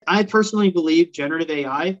I personally believe generative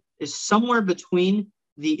AI is somewhere between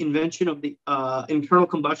the invention of the internal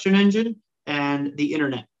combustion engine and the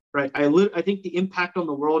internet, right? I think the impact on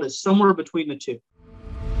the world is somewhere between the two.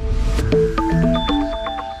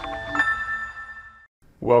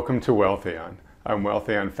 Welcome to Wealthion. I'm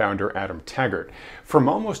Wealthion founder Adam Taggart. From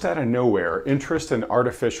almost out of nowhere, interest in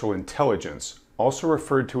artificial intelligence, also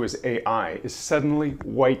referred to as AI, is suddenly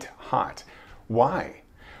white hot. Why?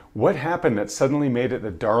 What happened that suddenly made it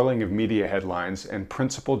the darling of media headlines and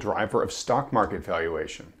principal driver of stock market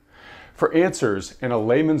valuation? For answers and a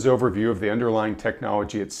layman's overview of the underlying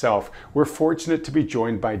technology itself, we're fortunate to be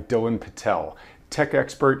joined by Dylan Patel, tech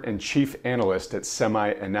expert and chief analyst at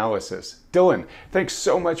SemiAnalysis. Dylan, thanks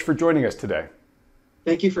so much for joining us today.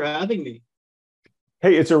 Thank you for having me.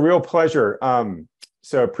 Hey, it's a real pleasure.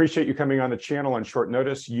 So appreciate you coming on the channel on short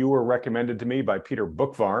notice. You were recommended to me by Peter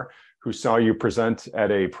Bookvar, who saw you present at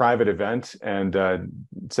a private event and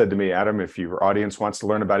said to me, Adam, if your audience wants to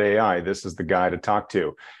learn about AI, this is the guy to talk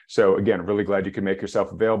to. So again, really glad you could make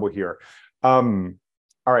yourself available here. All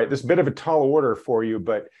right, this is a bit of a tall order for you,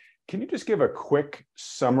 but can you just give a quick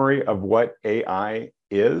summary of what AI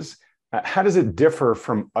is? How does it differ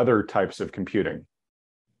from other types of computing?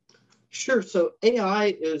 Sure. So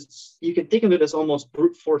AI is, you can think of it as almost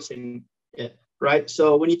brute forcing it, right?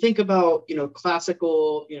 So when you think about,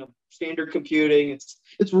 classical, standard computing,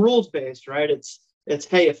 it's rules based, right? It's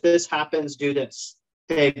hey, if this happens, do this.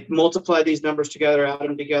 Hey, multiply these numbers together, add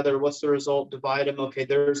them together. What's the result? Divide them. Okay,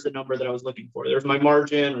 there's the number that I was looking for. There's my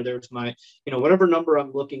margin, or there's my, whatever number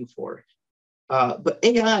I'm looking for. But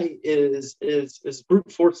AI is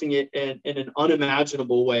brute forcing it in an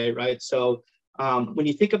unimaginable way, right? So when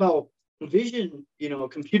you think about vision,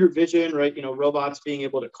 computer vision, right? Robots being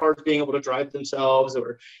able to, cars being able to drive themselves,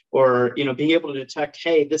 or being able to detect,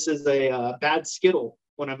 hey, this is a bad Skittle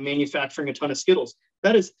when I'm manufacturing a ton of Skittles.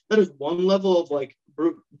 That is one level of like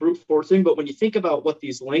brute forcing. But when you think about what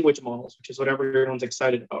these language models, which is what everyone's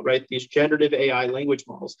excited about, right? These generative AI language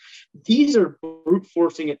models, these are brute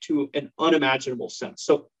forcing it to an unimaginable sense.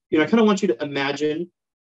 So, I kind of want you to imagine,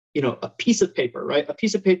 a piece of paper, right? A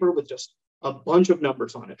piece of paper with just a bunch of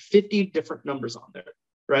numbers on it, 50 different numbers on there,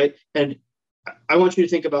 right? And I want you to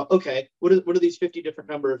think about, okay, what are these 50 different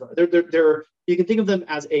numbers? They're you can think of them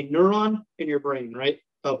as a neuron in your brain, right?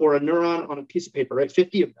 Or a neuron on a piece of paper, right?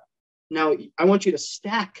 50 of them. Now, I want you to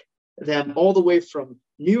stack them all the way from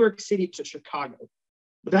New York City to Chicago.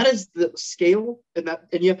 But that is the scale, and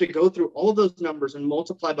you have to go through all of those numbers and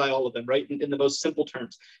multiply by all of them, right? In the most simple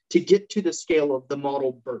terms, to get to the scale of the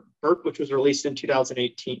model BERT, which was released in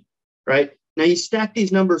 2018, right? Now you stack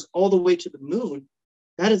these numbers all the way to the moon.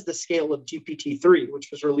 That is the scale of GPT-3,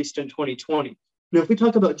 which was released in 2020. Now, if we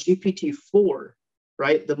talk about GPT-4,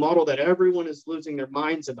 right, the model that everyone is losing their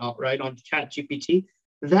minds about, right, on ChatGPT,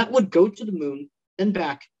 that would go to the moon and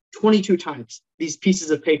back 22 times, these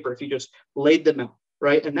pieces of paper, if you just laid them out,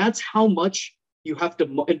 right? And that's how much you have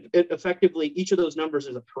to, effectively, each of those numbers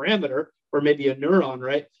is a parameter or maybe a neuron,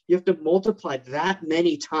 right? You have to multiply that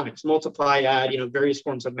many times, add, various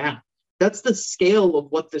forms of math. That's the scale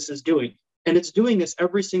of what this is doing. And it's doing this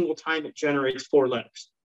every single time it generates 4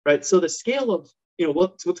 letters, right? So the scale of,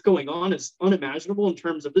 what's going on is unimaginable in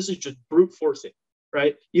terms of, this is just brute forcing,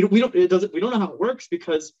 right? We don't know how it works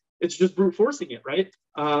because it's just brute forcing it, right?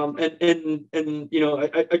 I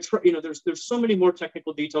try, there's so many more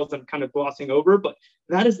technical details I'm kind of glossing over, but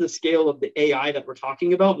that is the scale of the AI that we're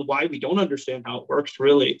talking about and why we don't understand how it works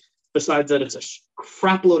really, besides that it's a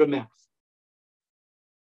crap load of math.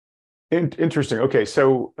 Interesting. Okay,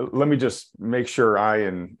 so let me just make sure I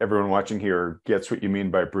and everyone watching here gets what you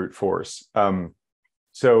mean by brute force.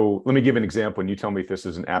 So let me give an example, and you tell me if this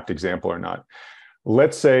is an apt example or not.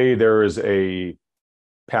 Let's say there is a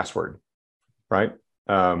password, right?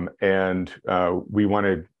 And we want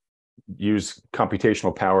to use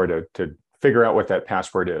computational power to figure out what that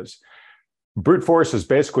password is. Brute force is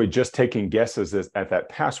basically just taking guesses at that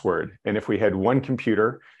password. And if we had one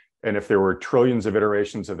computer, and if there were trillions of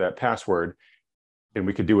iterations of that password, and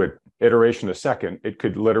we could do an iteration a second, it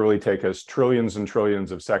could literally take us trillions and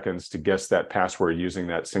trillions of seconds to guess that password using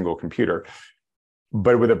that single computer.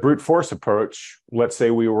 But with a brute force approach, let's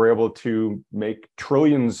say we were able to make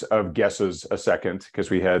trillions of guesses a second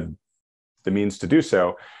because we had the means to do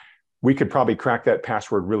so, we could probably crack that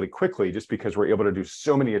password really quickly just because we're able to do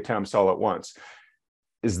so many attempts all at once.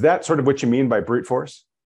 Is that sort of what you mean by brute force?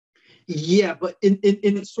 Yeah, but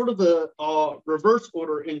in sort of a reverse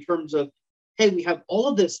order in terms of, hey, we have all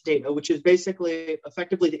of this data, which is basically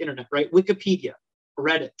effectively the internet, right? Wikipedia,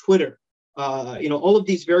 Reddit, Twitter, all of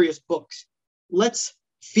these various books. Let's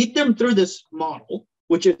feed them through this model,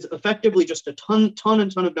 which is effectively just a ton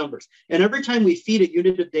of numbers. And every time we feed a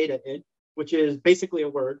unit of data in, which is basically a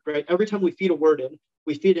word, right? Every time we feed a word in,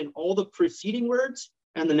 we feed in all the preceding words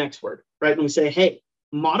and the next word, right? And we say, hey,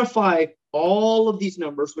 modify all of these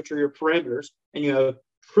numbers, which are your parameters, and you have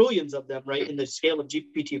trillions of them, right, in the scale of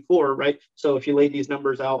GPT-4, right? So if you lay these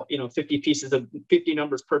numbers out, 50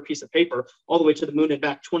 numbers per piece of paper, all the way to the moon and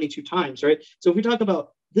back 22 times, right? So if we talk about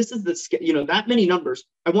this is the, that many numbers,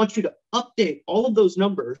 I want you to update all of those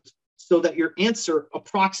numbers so that your answer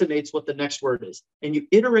approximates what the next word is. And you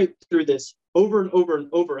iterate through this over and over and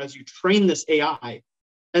over as you train this AI.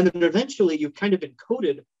 And then eventually you've kind of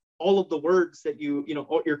encoded all of the words that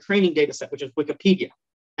your training data set, which is Wikipedia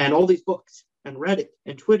and all these books and Reddit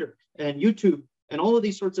and Twitter and YouTube and all of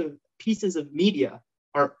these sorts of pieces of media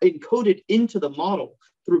are encoded into the model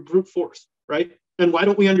through brute force, right? And why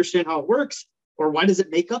don't we understand how it works? Or why does it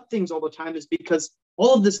make up things all the time is because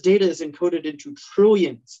all of this data is encoded into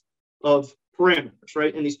trillions of parameters,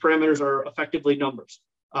 right? And these parameters are effectively numbers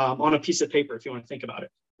on a piece of paper, if you want to think about it.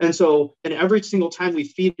 And so, and every single time we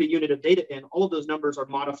feed a unit of data in, all of those numbers are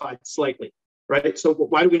modified slightly, right? So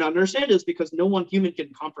why do we not understand it? Is because no one human can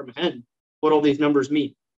comprehend what all these numbers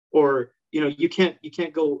mean. Or, you can't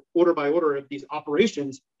go order by order of these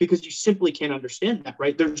operations because you simply can't understand that,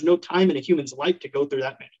 right? There's no time in a human's life to go through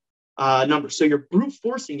that many numbers. So you're brute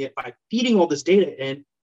forcing it by feeding all this data in.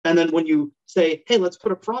 And then when you say, hey, let's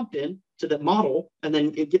put a prompt in to the model, and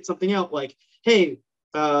then it gets something out like, hey,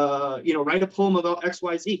 write a poem about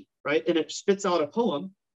XYZ, right? And it spits out a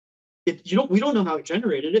poem. We don't know how it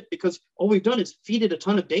generated it because all we've done is feed it a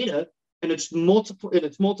ton of data, and it's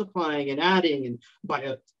multiplying and adding and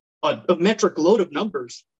by a metric load of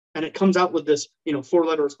numbers, and it comes out with this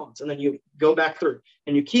 4-letter response. And then you go back through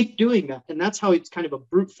and you keep doing that, and that's how it's kind of a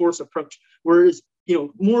brute force approach. Whereas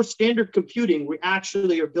more standard computing, we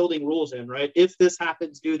actually are building rules in, right? If this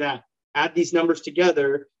happens, do that. Add these numbers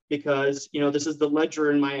together because this is the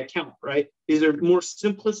ledger in my account, right? These are more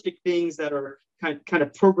simplistic things that are kind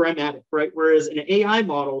of programmatic, right? Whereas an AI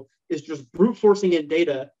model is just brute forcing in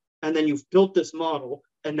data, and then you've built this model,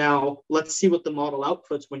 and now let's see what the model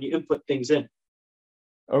outputs when you input things in.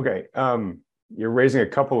 Okay, you're raising a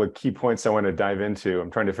couple of key points I want to dive into.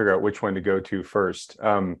 I'm trying to figure out which one to go to first.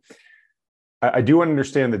 I do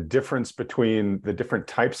understand the difference between the different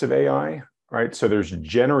types of AI, right? So there's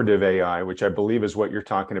generative AI, which I believe is what you're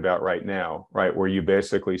talking about right now, right? Where you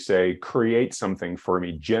basically say, create something for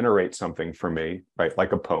me, generate something for me, right?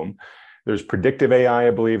 Like a poem. There's predictive AI,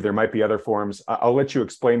 I believe. There might be other forms. I'll let you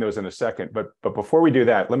explain those in a second. But before we do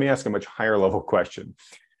that, let me ask a much higher level question.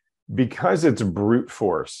 Because it's brute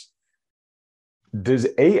force, does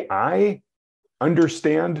AI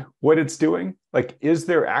understand what it's doing? Like, is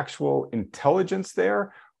there actual intelligence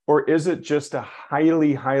there? Or is it just a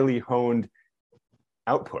highly, highly honed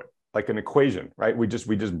output, like an equation, right? We just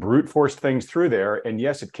brute forced things through there. And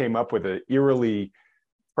yes, it came up with an eerily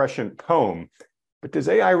prescient poem. But does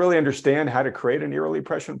AI really understand how to create an eerily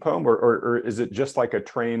prescient poem? Or is it just like a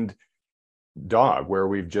trained dog where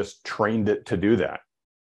we've just trained it to do that?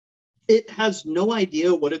 It has no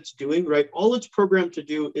idea what it's doing, right? All it's programmed to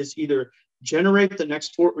do is either generate the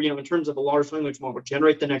next four, in terms of a large language model,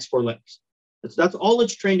 generate the next 4 letters. That's all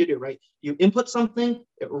it's trained to do, right? You input something,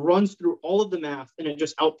 it runs through all of the math, and it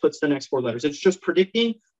just outputs the next 4 letters. It's just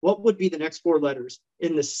predicting what would be the next 4 letters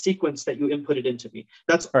in the sequence that you inputted into me.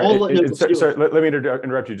 That's all it knows. Sorry, let me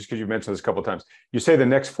interrupt you just because you mentioned this a couple of times. You say the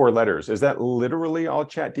next 4 letters. Is that literally all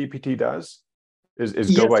ChatGPT does?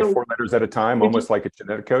 Is go by 4 letters at a time, almost like a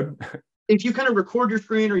genetic code? If you kind of record your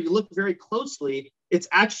screen or you look very closely, it's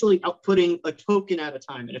actually outputting a token at a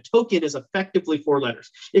time. And a token is effectively 4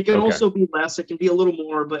 letters. It can also be less, it can be a little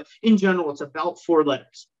more, but in general, it's about 4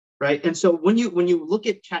 letters, right? And so when you look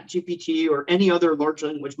at ChatGPT or any other large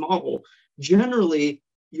language model, generally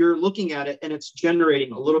you're looking at it and it's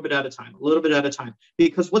generating a little bit at a time,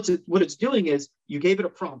 because what it's doing is you gave it a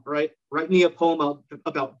prompt, right? Write me a poem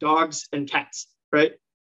about dogs and cats, right?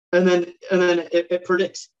 And then it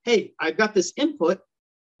predicts, hey, I've got this input,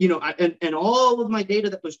 and all of my data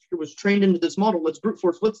that was trained into this model, let's brute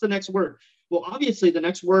force. What's the next word? Well, obviously the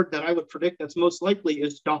next word that I would predict that's most likely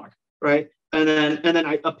is dog, right? And then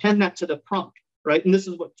I append that to the prompt, right? And this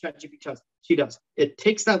is what ChatGPT does. It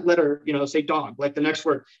takes that letter, say dog, like the next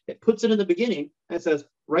word. It puts it in the beginning and it says,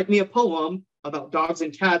 write me a poem about dogs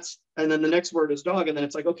and cats. And then the next word is dog. And then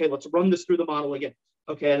it's like, okay, let's run this through the model again.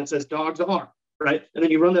 Okay, and it says dogs are. Right? And then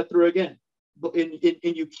you run that through again. And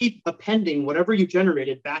you keep appending whatever you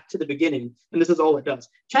generated back to the beginning. And this is all it does.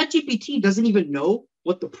 ChatGPT doesn't even know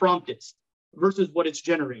what the prompt is versus what it's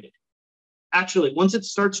generated. Actually, once it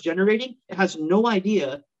starts generating, it has no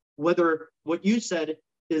idea whether what you said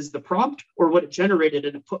is the prompt or what it generated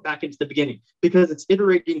and it put back into the beginning, because it's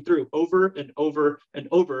iterating through over and over and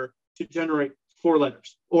over to generate 4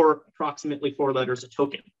 letters, or approximately 4 letters a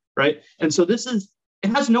token, right? And so it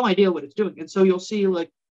has no idea what it's doing. And so you'll see like,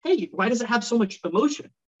 hey, why does it have so much emotion?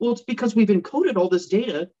 Well, it's because we've encoded all this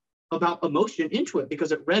data about emotion into it,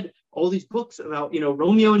 because it read all these books about,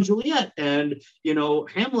 Romeo and Juliet and,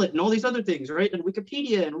 Hamlet and all these other things, right? And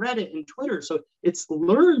Wikipedia and Reddit and Twitter. So it's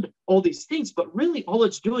learned all these things, but really all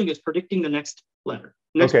it's doing is predicting the next letter.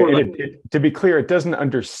 Okay, and to be clear, it doesn't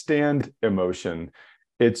understand emotion.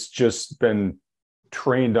 It's just been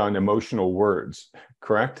trained on emotional words,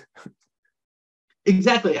 correct?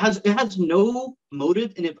 Exactly. It has no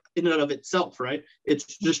motive in and of itself, right? It's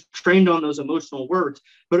just trained on those emotional words.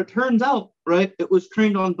 But it turns out, right, it was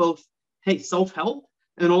trained on both, hey, self-help,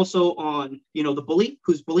 and also on, the bully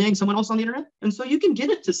who's bullying someone else on the internet. And so you can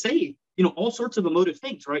get it to say, all sorts of emotive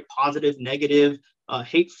things, right? Positive, negative,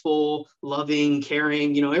 hateful, loving,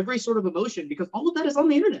 caring, every sort of emotion, because all of that is on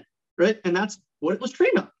the internet, right? And that's what it was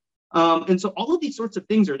trained on. And so all of these sorts of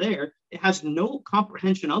things are there. It has no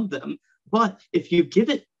comprehension of them. But if you give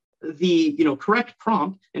it the correct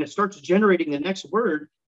prompt and it starts generating the next word,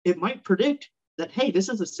 it might predict that, hey, this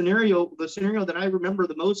is the scenario that I remember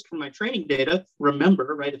the most from my training data.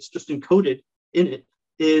 Remember, right? It's just encoded in it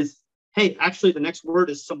is, hey, actually the next word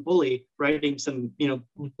is some bully writing some,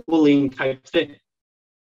 bullying type thing.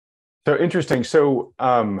 So interesting. So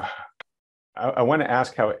I want to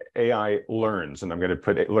ask how AI learns, and I'm going to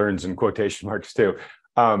put learns in quotation marks too.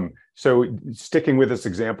 So sticking with this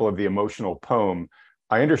example of the emotional poem,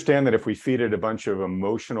 I understand that if we feed it a bunch of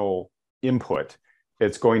emotional input,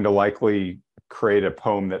 it's going to likely create a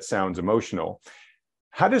poem that sounds emotional.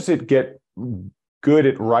 How does it get good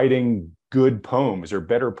at writing good poems or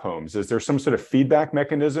better poems? Is there some sort of feedback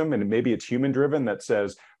mechanism, and maybe it's human driven, that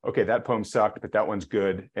says, okay, that poem sucked, but that one's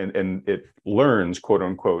good, and it learns, quote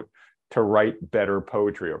unquote, to write better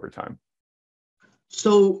poetry over time?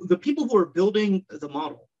 So the people who are building the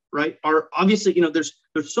model, right, are obviously, there's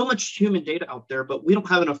so much human data out there, but we don't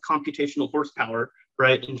have enough computational horsepower,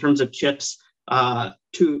 right, in terms of chips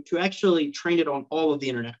to actually train it on all of the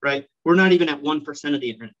internet, right? We're not even at 1% of the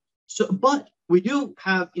internet. So, but we do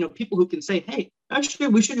have, people who can say, hey, actually,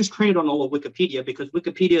 we should just train it on all of Wikipedia, because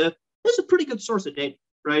Wikipedia is a pretty good source of data,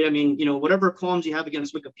 right? I mean, whatever qualms you have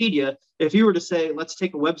against Wikipedia, if you were to say, let's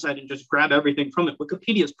take a website and just grab everything from it,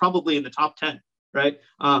 Wikipedia is probably in the top 10. Right.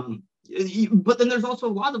 But then there's also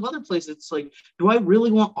a lot of other places. It's like, do I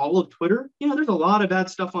really want all of Twitter? There's a lot of bad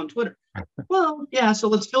stuff on Twitter. Well, yeah. So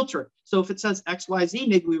let's filter it. So if it says XYZ,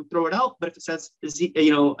 maybe we throw it out. But if it says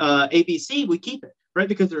ABC, we keep it, right?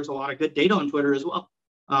 Because there's a lot of good data on Twitter as well.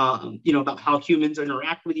 About how humans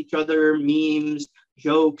interact with each other, memes,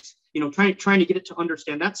 jokes. Trying to get it to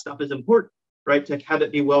understand that stuff is important, right? To have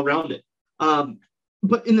it be well-rounded.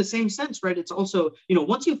 But in the same sense, right, it's also,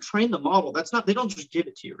 once you've trained the model, they don't just give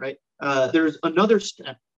it to you, right? There's another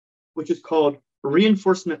step, which is called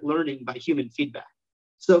reinforcement learning by human feedback.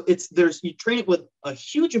 So you train it with a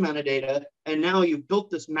huge amount of data, and now you've built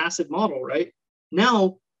this massive model, right?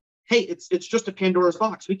 Now, hey, it's just a Pandora's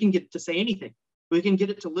box. We can get it to say anything. We can get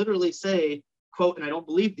it to literally say, quote, and I don't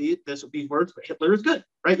believe these words, but Hitler is good,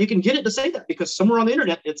 right? You can get it to say that because somewhere on the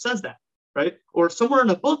internet it says that. Right? Or somewhere in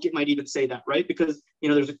a book, it might even say that, right? Because,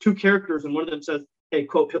 there's 2 characters and one of them says, hey,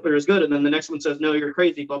 quote, Hitler is good. And then the next one says, no, you're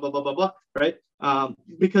crazy, blah, blah, blah, blah, blah, right?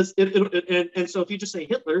 Because and so if you just say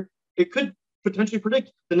Hitler, it could potentially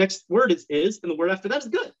predict the next word is, and the word after that is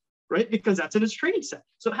good, right? Because that's in its training set.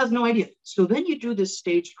 So it has no idea. So then you do this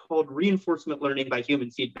stage called reinforcement learning by human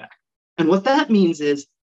feedback. And what that means is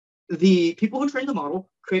the people who train the model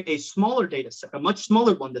create a smaller data set, a much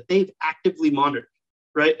smaller one that they've actively monitored.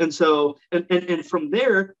 Right. And so and from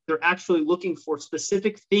there, they're actually looking for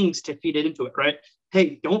specific things to feed it into it. Right.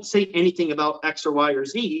 Hey, don't say anything about X or Y or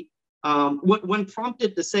Z. When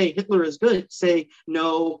prompted to say Hitler is good, say,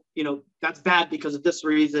 no, that's bad because of this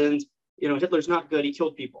reasons. Hitler's not good. He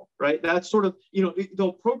killed people. Right. That's sort of,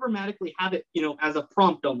 they'll programmatically have it, as a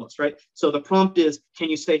prompt almost. Right. So the prompt is, can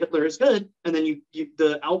you say Hitler is good? And then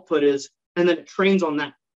the output is, and then it trains on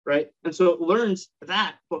that. Right. And so it learns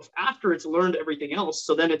that after it's learned everything else.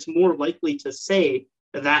 So then it's more likely to say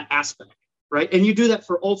that aspect. Right. And you do that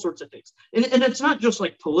for all sorts of things. And it's not just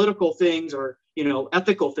like political things or,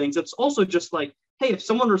 ethical things. It's also just like, hey, if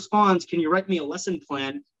someone responds, can you write me a lesson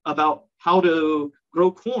plan about how to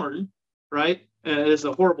grow corn? Right. It's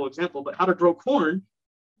a horrible example, but how to grow corn.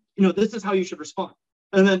 This is how you should respond.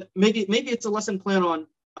 And then maybe it's a lesson plan on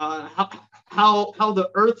how the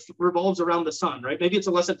Earth revolves around the sun, right? Maybe it's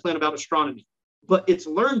a lesson plan about astronomy, but it's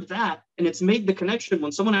learned that, and it's made the connection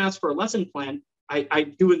when someone asks for a lesson plan. I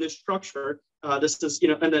do in this structure. This is,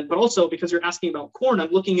 and then, but also because you're asking about corn,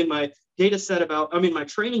 I'm looking in my data set my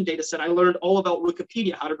training data set. I learned all about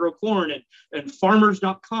Wikipedia, how to grow corn, and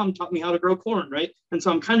farmers.com taught me how to grow corn, right? And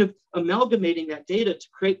so I'm kind of amalgamating that data to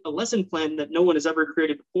create a lesson plan that no one has ever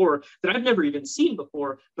created before, that I've never even seen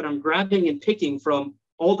before, but I'm grabbing and picking from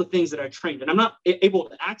all the things that I trained. And I'm not able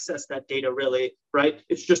to access that data really, right?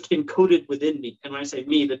 It's just encoded within me. And when I say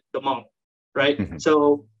me, the model, right? Mm-hmm.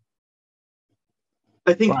 So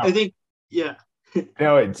Wow. I think, yeah.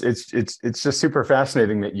 No, it's just super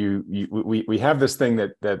fascinating that we have this thing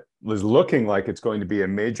that was looking like it's going to be a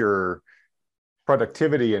major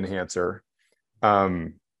productivity enhancer,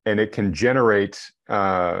 and it can generate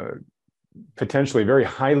potentially very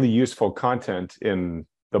highly useful content in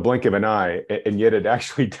the blink of an eye, and yet it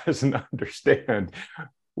actually doesn't understand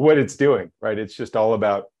what it's doing, right? It's just all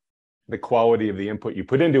about the quality of the input you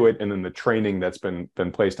put into it, and then the training that's been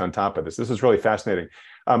placed on top of this. This is really fascinating.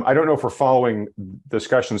 I don't know if we're following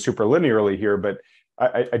discussion super linearly here, but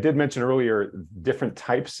I did mention earlier different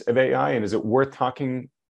types of AI, and is it worth talking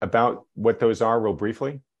about what those are real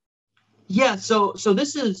briefly? Yeah, so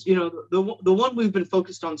this is, the one we've been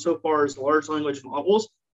focused on so far is large language models,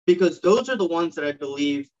 because those are the ones that I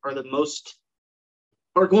believe are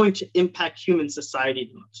going to impact human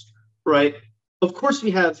society the most, right? Of course,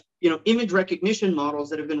 we have, image recognition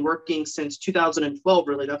models that have been working since 2012.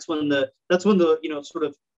 Really, that's when the sort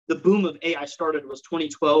of the boom of AI started, was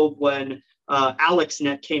 2012, when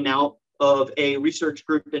AlexNet came out of a research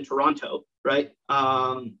group in Toronto, right?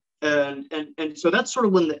 And so that's sort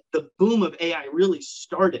of when the boom of AI really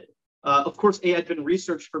started. Of course, AI had been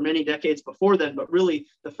researched for many decades before then, but really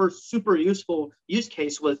the first super useful use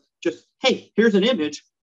case was just, hey, here's an image.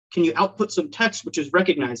 Can you output some text, which is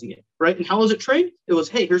recognizing it, right? And how was it trained? It was,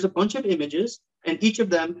 hey, here's a bunch of images, and each of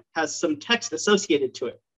them has some text associated to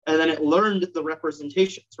it. And then it learned the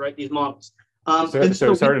representations, right? These models. So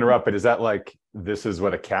sorry to interrupt, but is that like, this is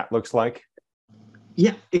what a cat looks like?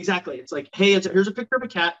 Yeah, exactly. It's like, hey, here's a picture of a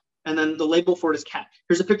cat, and then the label for it is cat.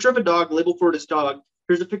 Here's a picture of a dog, label for it is dog.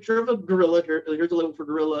 Here's a picture of a gorilla. Here's a label for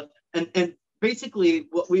gorilla. And basically,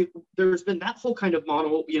 there's been that whole kind of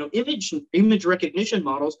model, image recognition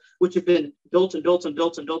models, which have been built and built and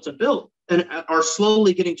built and built and built, and are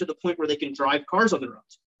slowly getting to the point where they can drive cars on the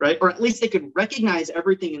roads, right? Or at least they can recognize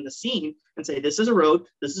everything in the scene and say, this is a road,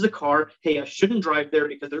 this is a car. Hey, I shouldn't drive there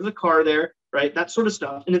because there's a car there, right? That sort of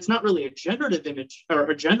stuff. And it's not really a generative image or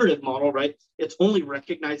a generative model, right? It's only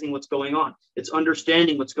recognizing what's going on. It's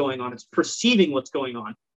understanding what's going on. It's perceiving what's going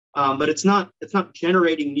on. But it's not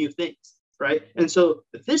generating new things, right? And so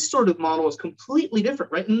this sort of model is completely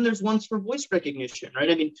different, right? And then there's ones for voice recognition, right?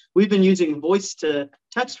 I mean, we've been using voice to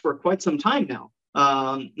text for quite some time now,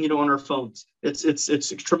 on our phones. It's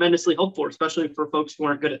tremendously helpful, especially for folks who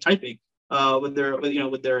aren't good at typing with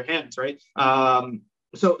their hands, right?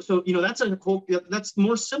 So that's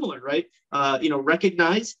more similar, right?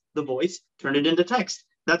 Recognize the voice, turn it into text.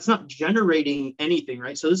 That's not generating anything,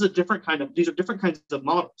 right? So these are different kinds of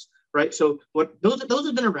models, right? So those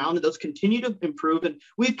have been around, and those continue to improve, and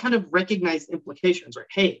we've kind of recognized implications, right?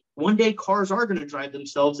 Hey, one day cars are going to drive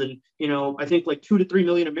themselves, and I think like 2 to 3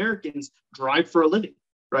 million Americans drive for a living,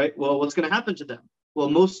 right? Well, what's going to happen to them? Well,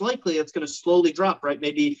 most likely it's going to slowly drop, right?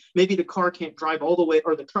 Maybe the car can't drive all the way,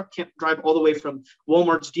 or the truck can't drive all the way from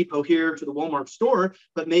Walmart's depot here to the Walmart store,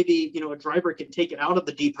 but maybe, a driver can take it out of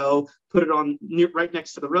the depot, put it on right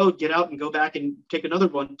next to the road, get out and go back and take another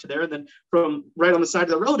one to there. And then from right on the side of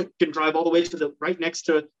the road, it can drive all the way to the right next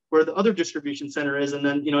to where the other distribution center is. And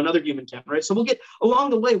then, another human can, right? So we'll get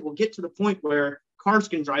to the point where cars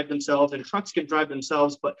can drive themselves and trucks can drive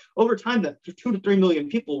themselves. But over time, that 2 to 3 million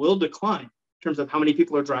people will decline in terms of how many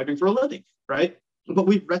people are driving for a living, right? But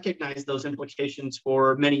we've recognized those implications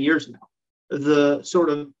for many years now. The sort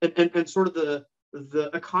of the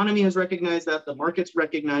economy has recognized that, the markets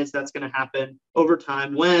recognize that's going to happen over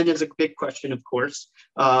time. When is a big question, of course.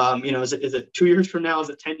 Is it 2 years from now? Is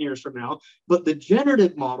it 10 years from now? But the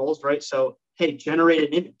generative models, right? So, hey, generate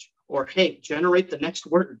an image, or hey, generate the next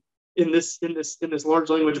word in this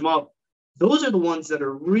large language model. Those are the ones that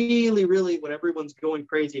are really, really what everyone's going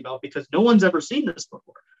crazy about, because no one's ever seen this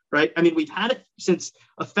before, right? I mean, we've had it since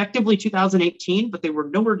effectively 2018, but they were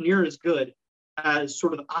nowhere near as good as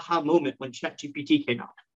sort of the aha moment when ChatGPT came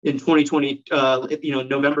out in 2020,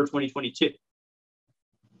 November 2022.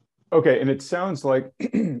 Okay, and it sounds like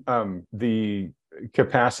the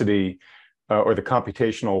capacity or the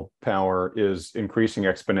computational power is increasing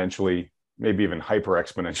exponentially, maybe even hyper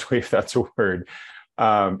exponentially, if that's a word.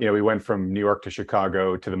 We went from New York to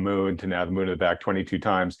Chicago to the moon, to now the moon and back 22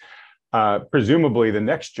 times. Presumably, the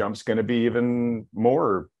next jump's going to be even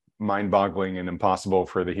more mind-boggling and impossible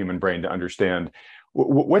for the human brain to understand.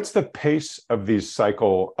 What's the pace of these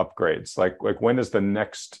cycle upgrades? Like when is the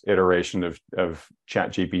next iteration of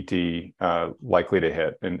ChatGPT likely to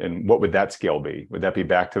hit? And what would that scale be? Would that be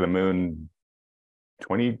back to the moon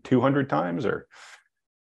 2,200 times or?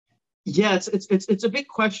 Yeah, it's a big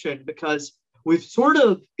question because we've sort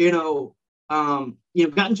of, gotten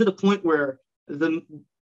to the point where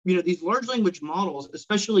these large language models,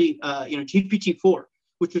 especially, GPT-4,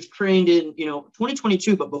 which was trained in,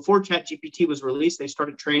 2022, but before ChatGPT was released, they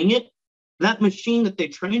started training it. That machine that they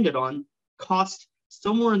trained it on cost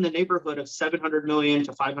somewhere in the neighborhood of $700 million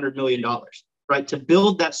to $500 million, right, to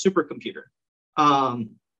build that supercomputer.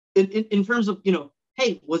 In terms of,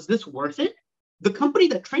 hey, was this worth it? The company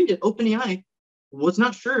that trained it, OpenAI, was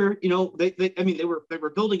not sure. They were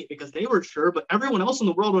building it because they were sure, but everyone else in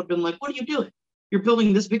the world would have been like, what are you doing? You're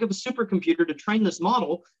building this big of a supercomputer to train this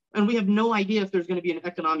model, and we have no idea if there's going to be an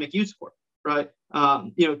economic use for it, right?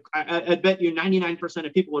 I bet you 99%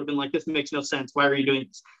 of people would have been like, this makes no sense. Why are you doing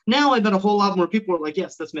this? Now I bet a whole lot more people are like,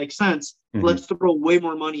 yes, this makes sense. Mm-hmm. Let's throw way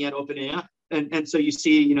more money at OpenAI. And so you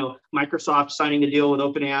see, Microsoft signing a deal with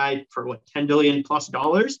OpenAI for what, $10 billion plus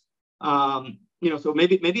dollars. So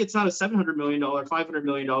maybe it's not a $700 million, $500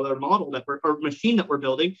 million model or machine that we're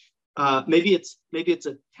building. Maybe it's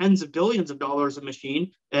a tens of billions of dollars of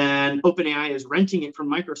machine, and OpenAI is renting it from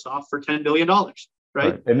Microsoft for $10 billion,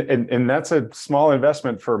 right? And that's a small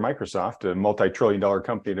investment for Microsoft, a multi-trillion-dollar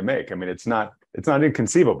company, to make. I mean, it's not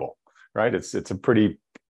inconceivable, right? It's a pretty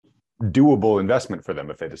doable investment for them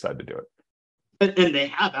if they decide to do it. And they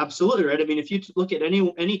have, absolutely, right? I mean, if you look at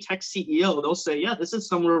any tech CEO, they'll say, yeah, this is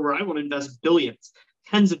somewhere where I want to invest billions,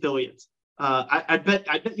 tens of billions. I bet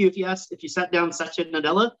you if you sat down Satya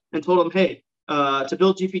Nadella and told him, hey, to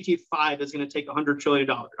build GPT-5 is going to take $100 trillion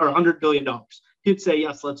or $100 billion, he'd say,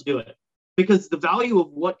 yes, let's do it. Because the value of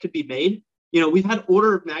what could be made, we've had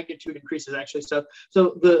order of magnitude increases actually. So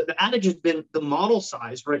the adage has been the model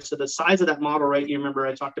size, right? So the size of that model, right? You remember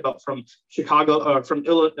I talked about from Chicago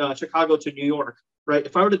to New York, right?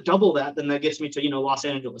 If I were to double that, then that gets me to, Los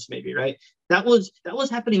Angeles maybe, right? That was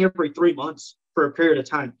happening every 3 months for a period of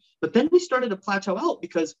time. But then we started to plateau out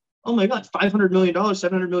because, oh my God, $500 million,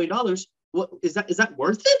 $700 million. What is that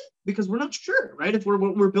worth it? Because we're not sure, right? If what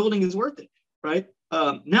we're building is worth it, right?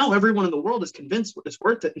 Now everyone in the world is convinced it's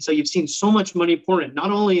worth it. And so you've seen so much money pour in.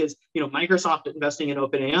 Not only is, Microsoft investing in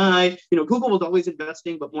OpenAI, Google was always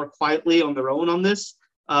investing, but more quietly on their own on this.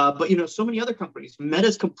 But, so many other companies.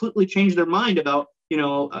 Meta's completely changed their mind about,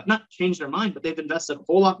 not changed their mind, but they've invested a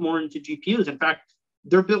whole lot more into GPUs. In fact,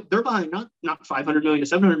 they're buying not $500 million to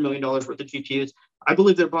 $700 million worth of GPUs. I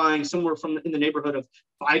believe they're buying somewhere in the neighborhood of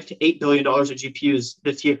 $5 to $8 billion of GPUs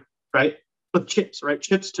this year, right? Of chips, right?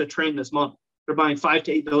 Chips to train this model. They're buying $5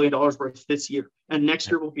 to $8 billion worth this year, and next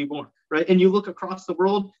year will be more, right? And you look across the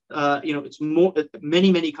world, it's more.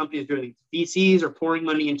 Many companies doing it. VCs are pouring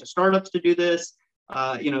money into startups to do this.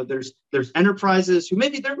 There's enterprises who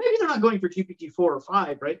maybe they're not going for GPT-4 or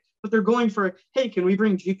 5, right? But they're going for, hey, can we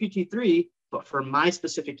bring GPT-3, but for my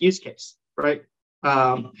specific use case, right?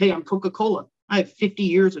 Hey, I'm Coca-Cola. I have 50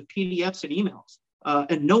 years of PDFs and emails,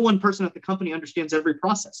 and no one person at the company understands every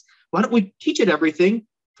process. Why don't we teach it everything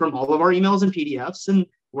from all of our emails and PDFs and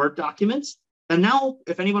Word documents? And now,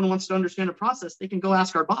 if anyone wants to understand a process, they can go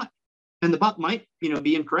ask our bot. And the bot might,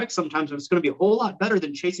 be incorrect sometimes, but it's going to be a whole lot better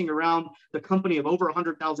than chasing around the company of over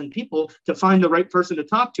 100,000 people to find the right person to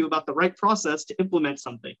talk to about the right process to implement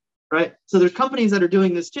something, right? So there's companies that are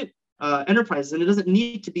doing this too, enterprises, and it doesn't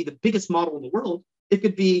need to be the biggest model in the world. It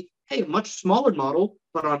could be, hey, a much smaller model,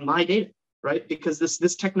 but on my data, right? Because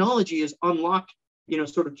this technology is unlocked.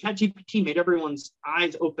 Sort of ChatGPT made everyone's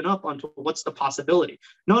eyes open up onto what's the possibility,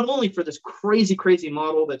 not only for this crazy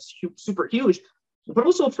model that's super huge, but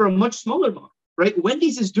also for a much smaller model, right?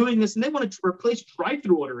 Wendy's is doing this, and they want to replace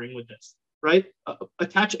drive-through ordering with this, right?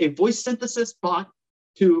 Attach a voice synthesis bot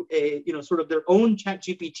to a, sort of their own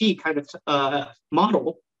ChatGPT kind of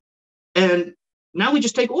model, and now we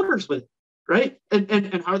just take orders with it. Right.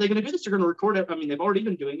 And how are they going to do this? They're going to record it. I mean, they've already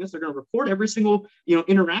been doing this. They're going to record every single,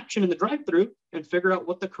 interaction in the drive-through and figure out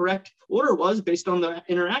what the correct order was based on the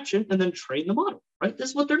interaction, and then train the model. Right. This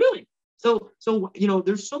is what they're doing. So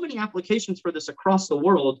there's so many applications for this across the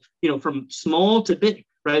world, from small to big.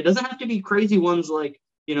 Right. It doesn't have to be crazy ones like,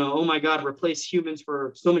 oh my God, replace humans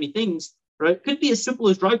for so many things. Right. It could be as simple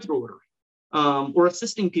as drive-through ordering. or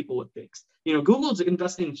assisting people with things. Google's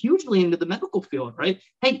investing hugely into the medical field, right?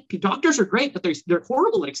 Hey, doctors are great, but they're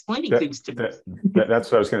horrible at explaining things to me.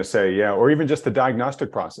 That's what I was going to say. Yeah. Or even just the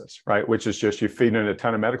diagnostic process, right? Which is just you feed in a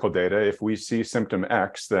ton of medical data. If we see symptom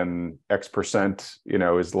X, then X%,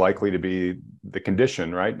 is likely to be the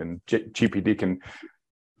condition, right? And GPT can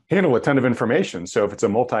handle a ton of information. So if it's a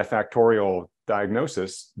multifactorial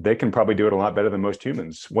diagnosis, they can probably do it a lot better than most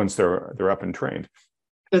humans once they're up and trained.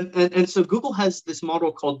 And so Google has this model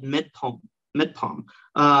called MedPalm.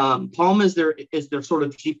 Palm is their sort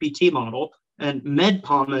of GPT model, and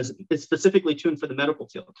MedPalm is specifically tuned for the medical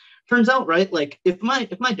field. Turns out, right, like if my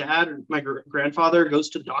dad or my grandfather goes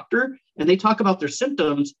to the doctor and they talk about their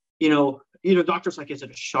symptoms, doctor's like, is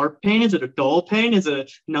it a sharp pain? Is it a dull pain? Is it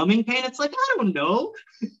a numbing pain? It's like, I don't know.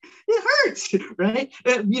 It hurts, right?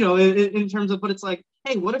 In terms of, but it's like,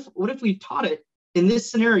 hey, what if we taught it in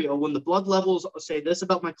this scenario, when the blood levels say this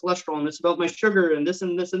about my cholesterol and this about my sugar and this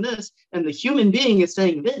and this and this, and the human being is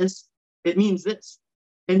saying this, it means this.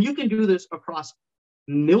 And you can do this across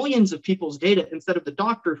millions of people's data instead of the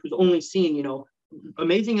doctor who's only seeing,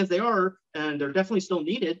 amazing as they are, and they're definitely still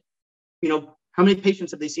needed, how many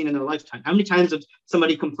patients have they seen in their lifetime? How many times have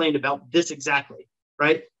somebody complained about this exactly,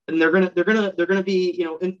 right? And they're gonna be,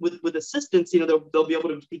 with assistance, they'll be able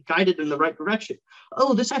to be guided in the right direction.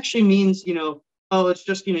 Oh, this actually means, oh, it's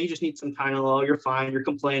just, you just need some Tylenol, you're fine, you're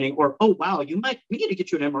complaining. Or, oh, wow, we need to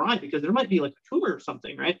get you an MRI because there might be like a tumor or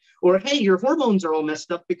something, right? Or, hey, your hormones are all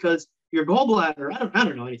messed up because your gallbladder, I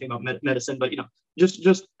don't know anything about medicine, but,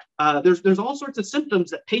 there's all sorts of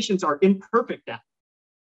symptoms that patients are imperfect at.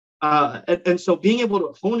 And so being able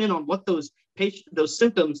to hone in on what those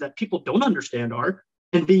symptoms that people don't understand are,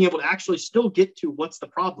 and being able to actually still get to what's the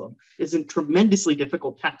problem is a tremendously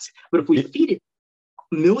difficult task. But if we feed it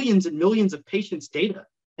millions and millions of patients' data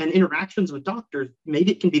and interactions with doctors,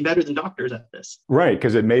 maybe it can be better than doctors at this. Right,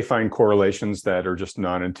 because it may find correlations that are just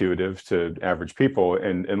non-intuitive to average people.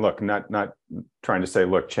 And look, not trying to say,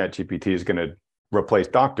 look, ChatGPT is going to replace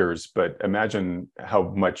doctors, but imagine how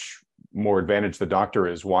much more advantage the doctor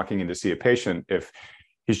is walking in to see a patient if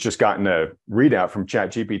he's just gotten a readout from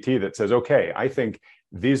ChatGPT that says, okay, I think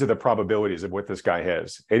these are the probabilities of what this guy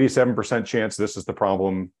has. 87% chance this is the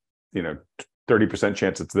problem, 30%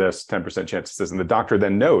 chance it's this, 10% chance it's this. And the doctor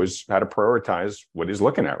then knows how to prioritize what he's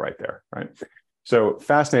looking at right there, right? So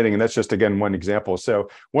fascinating. And that's just, again, one example. So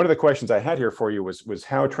one of the questions I had here for you was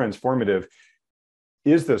how transformative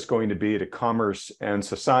is this going to be to commerce and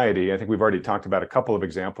society? I think we've already talked about a couple of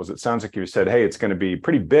examples. It sounds like you said, hey, it's going to be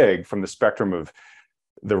pretty big from the spectrum of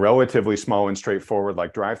the relatively small and straightforward,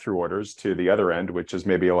 like drive-through orders, to the other end, which is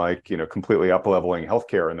maybe like, completely up-leveling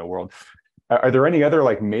healthcare in the world. Are there any other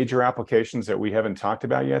like major applications that we haven't talked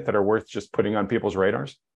about yet that are worth just putting on people's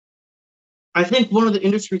radars? I think one of the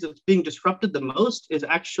industries that's being disrupted the most is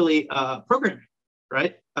actually programming,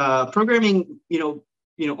 right? Programming,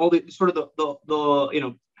 all the sort of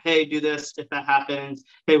the hey, do this if that happens.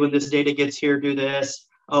 Hey, when this data gets here, do this.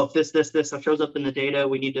 Oh, if this shows up in the data,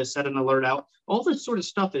 we need to set an alert out. All this sort of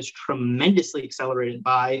stuff is tremendously accelerated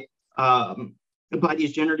by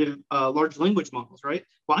these generative large language models, right?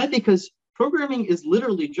 Why? Because programming is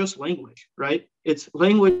literally just language, right? It's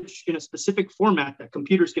language in a specific format that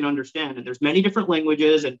computers can understand. And there's many different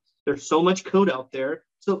languages and there's so much code out there.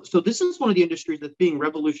 So this is one of the industries that's being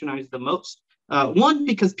revolutionized the most. One,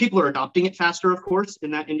 because people are adopting it faster, of course, in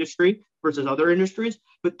that industry versus other industries.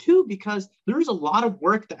 But two, because there is a lot of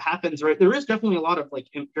work that happens, right? There is definitely a lot of like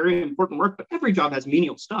very important work, but every job has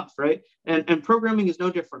menial stuff, right? And programming is no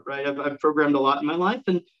different, right? I've programmed a lot in my life,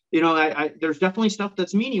 and there's definitely stuff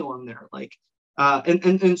that's menial in there, like.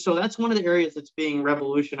 And so that's one of the areas that's being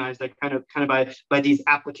revolutionized, like kind of by these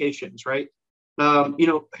applications, right?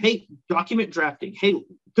 Hey, document drafting. Hey,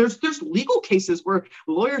 there's legal cases where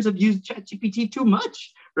lawyers have used ChatGPT too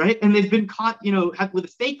much, right? And they've been caught, with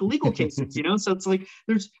fake legal cases, So it's like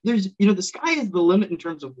there's the sky is the limit in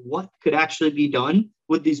terms of what could actually be done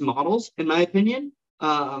with these models, in my opinion.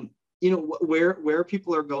 Where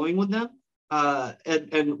people are going with them.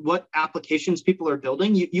 And what applications people are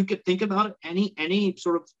building. You could think about it any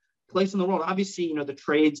sort of place in the world. Obviously, the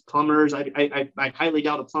trades, plumbers. I highly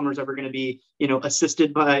doubt a plumber's ever going to be,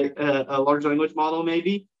 assisted by a large language model,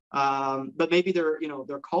 maybe. But maybe their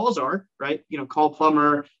calls are right. Call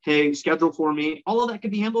plumber. Hey, schedule for me. All of that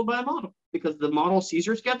could be handled by a model because the model sees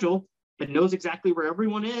your schedule and knows exactly where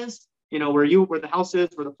everyone is. Where the house is,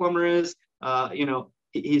 where the plumber is.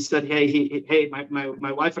 He said, hey,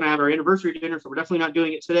 my wife and I have our anniversary dinner, so we're definitely not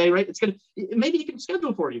doing it today, right? Maybe he can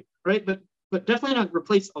schedule for you, right? But definitely not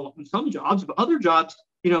replace some jobs, but other jobs,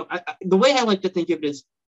 the way I like to think of it is,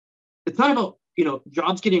 it's not about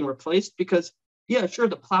jobs getting replaced because, yeah, sure,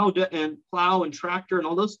 the plow and tractor and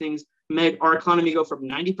all those things made our economy go from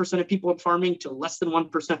 90% of people in farming to less than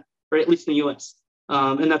 1%, right? At least in the US.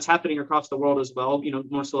 And that's happening across the world as well,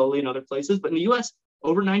 more slowly in other places. But in the US,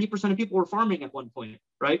 over 90% of people were farming at one point,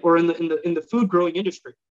 right? Or in the food growing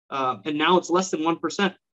industry. And now it's less than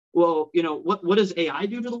 1%. Well, what does AI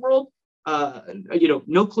do to the world?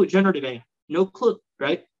 No clue. Generative AI, no clue,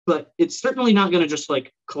 right? But it's certainly not going to just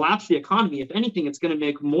like collapse the economy. If anything, it's going to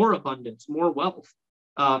make more abundance, more wealth.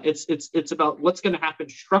 It's about what's going to happen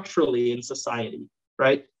structurally in society,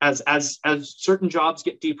 right? As certain jobs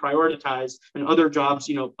get deprioritized and other jobs,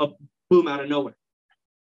 boom out of nowhere.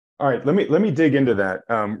 All right, let me dig into that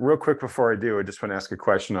real quick. Before I do, I just want to ask a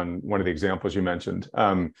question on one of the examples you mentioned.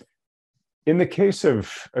 In the case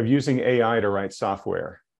of using AI to write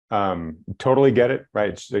software, totally get it,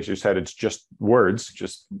 right? As you said, it's just words,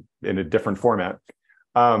 just in a different format.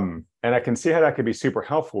 And I can see how that could be super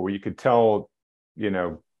helpful, where you could tell,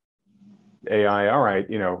 AI, all right,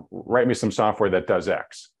 write me some software that does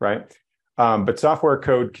X, right? But software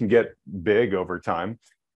code can get big over time.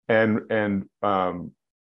 And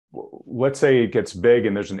let's say it gets big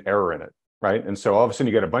and there's an error in it, right? And so all of a sudden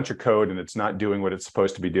you get a bunch of code and it's not doing what it's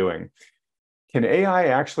supposed to be doing. Can AI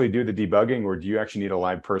actually do the debugging, or do you actually need a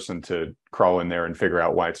live person to crawl in there and figure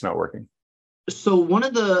out why it's not working? So one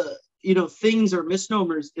of the things or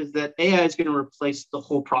misnomers is that AI is going to replace the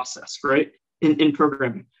whole process, right? In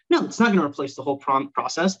programming. No, it's not going to replace the whole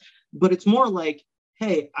process, but it's more like,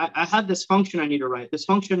 hey, I have this function I need to write. This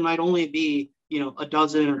function might only be, a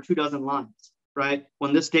dozen or 24 lines, right?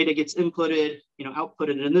 When this data gets inputted,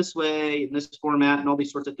 outputted in this way, in this format, and all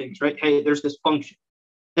these sorts of things, right? Hey, there's this function.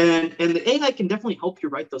 And the AI can definitely help you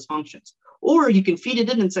write those functions. Or you can feed it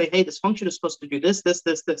in and say, hey, this function is supposed to do this,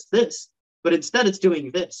 but instead it's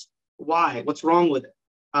doing this. Why? What's wrong with it?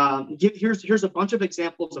 Here's a bunch of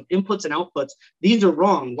examples of inputs and outputs. These are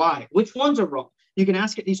wrong. Why? Which ones are wrong? You can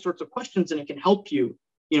ask it these sorts of questions and it can help you,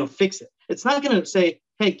 fix it. It's not going to say,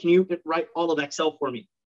 hey, can you write all of Excel for me,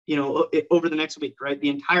 over the next week, right? The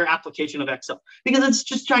entire application of Excel, because it's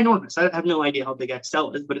just ginormous. I have no idea how big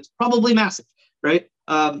Excel is, but it's probably massive, right?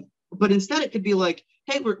 But instead it could be like,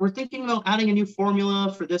 hey, we're thinking about adding a new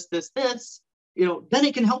formula for this, then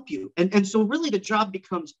it can help you. And so really the job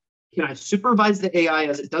becomes, can I supervise the AI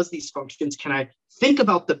as it does these functions? Can I think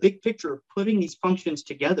about the big picture of putting these functions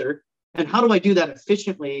together? And how do I do that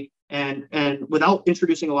efficiently and without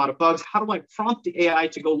introducing a lot of bugs? How do I prompt the AI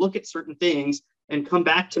to go look at certain things and come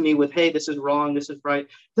back to me with, hey, this is wrong, this is right?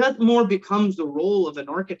 That more becomes the role of an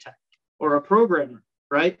architect or a programmer,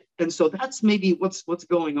 right? And so that's maybe what's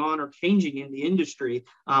going on or changing in the industry.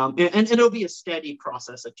 And it'll be a steady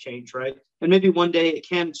process of change, right? And maybe one day it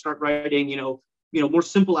can start writing, more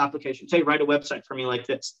simple applications. Hey, write a website for me like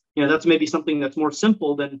this. That's maybe something that's more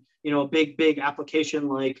simple than, a big application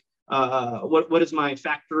like what is my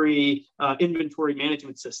factory inventory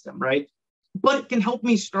management system, right? But it can help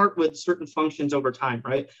me start with certain functions over time,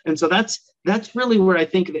 right? And so that's really where I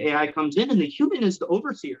think the AI comes in, and the human is the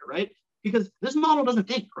overseer, right? Because this model doesn't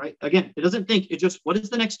think, right? Again, it doesn't think. It just, what is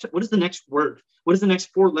the next word? What is the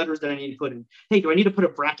next 4 letters that I need to put in? Hey, do I need to put a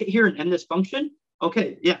bracket here and end this function?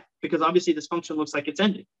 Okay, yeah, because obviously this function looks like it's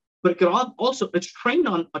ending. But it could also, it's trained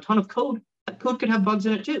on a ton of code. That code could have bugs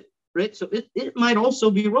in it too, right? So it might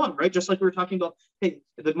also be wrong, right? Just like we were talking about, hey,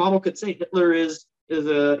 the model could say Hitler is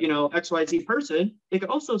a, XYZ person. It could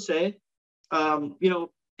also say,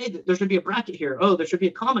 hey, there should be a bracket here. Oh, there should be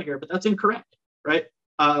a comma here, but that's incorrect, right?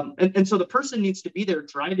 And so the person needs to be there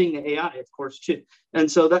driving the AI, of course, too. And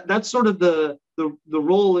so that's sort of the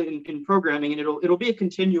role in programming, and it'll be a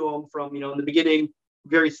continuum from, in the beginning,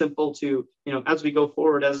 very simple to, as we go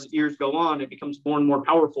forward, as years go on, it becomes more and more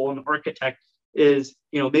powerful. And the architect is,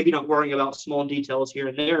 maybe not worrying about small details here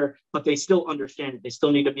and there, but they still understand it. They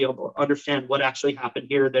still need to be able to understand what actually happened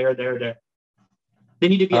here, there. They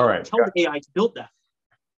need to be able to tell the AI to build that.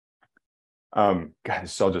 God,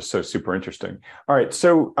 this is all just so super interesting. All right,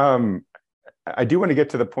 so I do want to get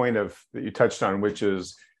to the point that you touched on, which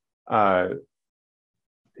is,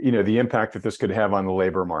 the impact that this could have on the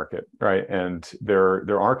labor market, right? And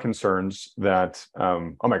there are concerns that,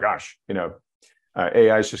 oh my gosh,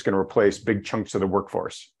 AI is just going to replace big chunks of the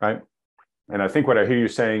workforce, right? And I think what I hear you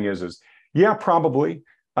saying is yeah, probably,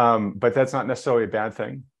 but that's not necessarily a bad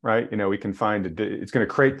thing, right? We can find it's going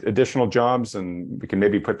to create additional jobs, and we can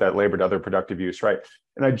maybe put that labor to other productive use, right?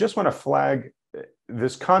 And I just want to flag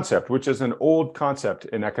this concept, which is an old concept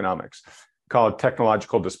in economics called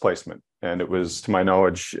technological displacement. And it was, to my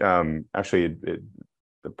knowledge, actually,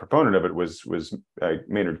 the proponent of it was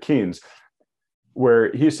Maynard Keynes,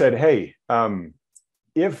 where he said, hey,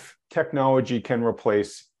 if technology can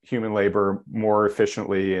replace human labor more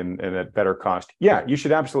efficiently and at better cost, yeah, you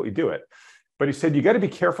should absolutely do it. But he said, you got to be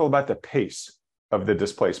careful about the pace of the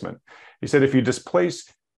displacement. He said, if you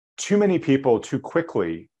displace too many people too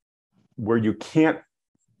quickly, where you can't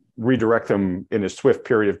redirect them in a swift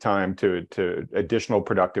period of time to additional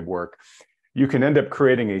productive work, you can end up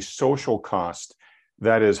creating a social cost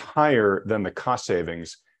that is higher than the cost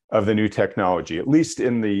savings of the new technology, at least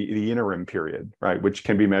in the interim period, right, which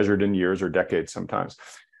can be measured in years or decades sometimes.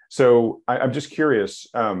 So I'm just curious,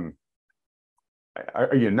 are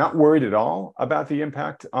you not worried at all about the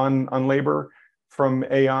impact on labor from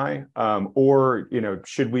AI, or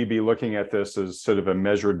should we be looking at this as sort of a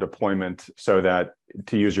measured deployment so that,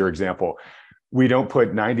 to use your example, we don't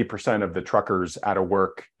put 90% of the truckers out of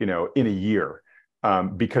work, in a year,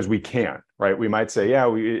 because we can't, right? We might say,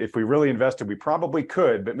 yeah, if we really invested, we probably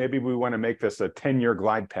could, but maybe we want to make this a 10-year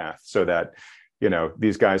glide path so that,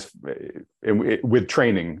 these guys with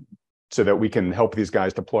training, so that we can help these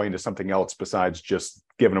guys deploy into something else besides just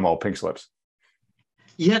giving them all pink slips.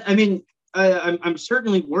 Yeah, I mean, I'm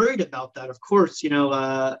certainly worried about that. Of course,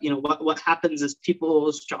 what happens is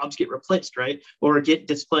people's jobs get replaced, right, or get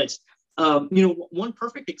displaced. One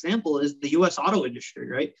perfect example is the U.S. auto industry,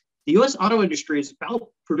 right? The U.S. auto industry has about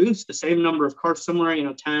produced the same number of cars, somewhere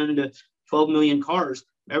 10 to 12 million cars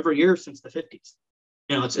every year since the 50s.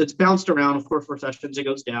 It's bounced around. Of course, for recessions it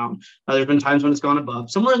goes down. There's been times when it's gone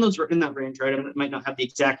above, somewhere in that range, right? I might not have the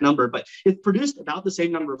exact number, but it's produced about the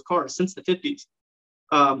same number of cars since the 50s.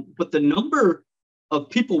 But the number of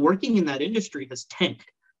people working in that industry has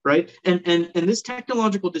tanked, right? And this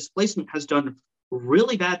technological displacement has done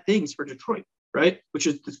really bad things for Detroit, right? Which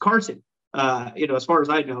is Carson, as far as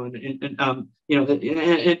I know, and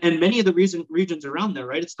many of the regions around there,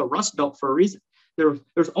 right? It's the Rust Belt for a reason.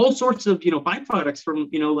 There's all sorts of byproducts from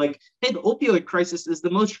like, hey, the opioid crisis is the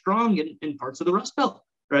most strong in parts of the Rust Belt.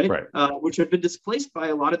 Right. Which have been displaced by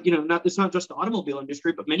a lot of, it's not just the automobile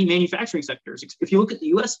industry, but many manufacturing sectors. If you look at the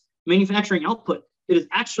U.S. manufacturing output, it has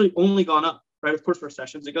actually only gone up, right? Of course, for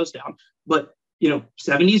recessions, it goes down. But,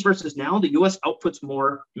 70s versus now, the U.S. outputs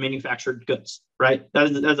more manufactured goods, right? That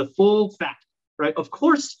is a full fact, right? Of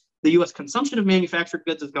course, the U.S. consumption of manufactured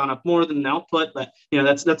goods has gone up more than the output, but,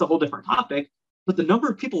 that's a whole different topic. But the number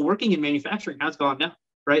of people working in manufacturing has gone down,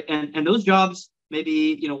 right? And those jobs,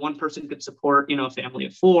 maybe, one person could support, a family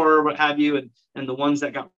of four or what have you. And the ones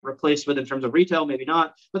that got replaced with in terms of retail, maybe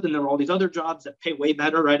not. But then there were all these other jobs that pay way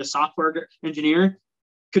better, right? A software engineer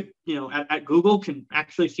could, at Google can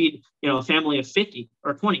actually feed, a family of 50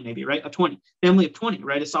 or 20, maybe, right? A family of 20,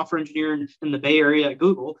 right? A software engineer in the Bay Area at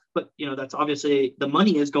Google. But, that's obviously the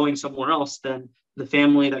money is going somewhere else than the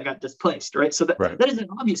family that got displaced, right? So that is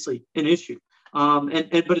obviously an issue.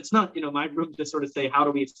 But it's not, my room to sort of say, how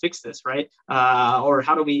do we fix this, right? Or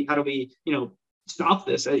how do we, stop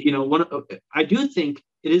this? I do think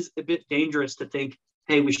it is a bit dangerous to think,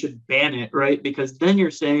 hey, we should ban it, right? Because then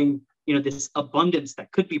you're saying, this abundance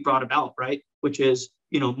that could be brought about, right? Which is,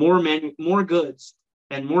 more goods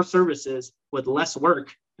and more services with less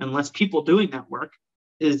work and less people doing that work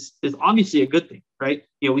is obviously a good thing, right?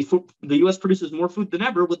 The U.S. produces more food than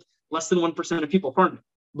ever with less than 1% of people farming.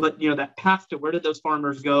 But, that path to where did those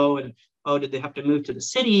farmers go? And, did they have to move to the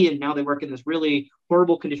city? And now they work in this really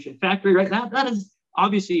horrible condition factory, right? That is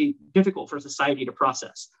obviously difficult for society to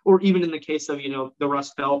process. Or even in the case of, the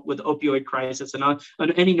Rust Belt with the opioid crisis and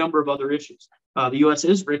any number of other issues. The U.S.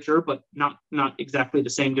 is richer, but not exactly the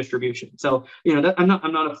same distribution. So, I'm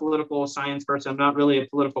not a political science person. I'm not really a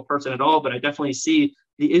political person at all, but I definitely see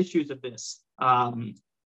the issues of this.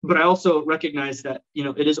 But I also recognize that,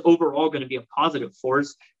 it is overall going to be a positive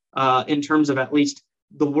force in terms of at least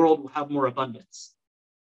the world will have more abundance.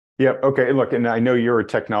 Yeah. Okay. Look, and I know you're a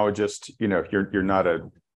technologist, you're not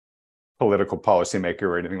a political policymaker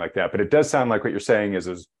or anything like that, but it does sound like what you're saying is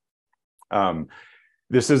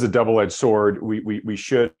this is a double-edged sword. We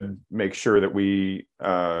should make sure that we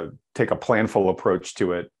take a planful approach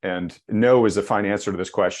to it. And no is a fine answer to this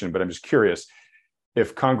question, but I'm just curious.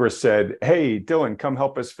 If Congress said, hey, Dylan, come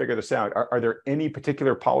help us figure this out, are there any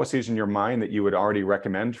particular policies in your mind that you would already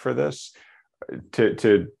recommend for this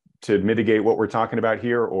to mitigate what we're talking about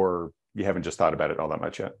here, or you haven't just thought about it all that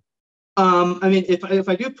much yet? I mean, if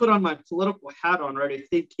I do put on my political hat on, right, I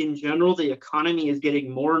think in general, the economy is getting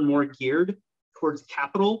more and more geared towards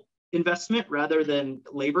capital investment rather than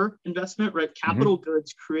labor investment, right? Capital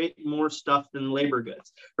goods create more stuff than labor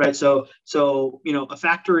goods, right? So a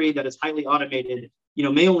factory that is highly automated,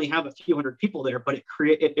 may only have a few hundred people there, but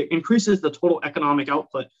it increases the total economic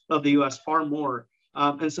output of the U.S. far more.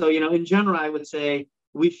 And so, in general, I would say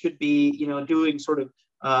we should be, doing sort of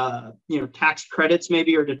tax credits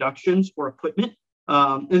maybe or deductions for equipment.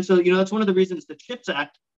 And so, that's one of the reasons the CHIPS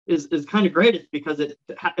Act is kind of great, is because it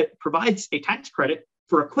provides a tax credit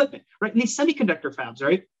for equipment, right? And these semiconductor fabs,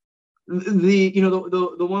 right?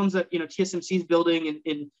 The ones that TSMC's building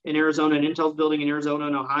in Arizona, and Intel's building in Arizona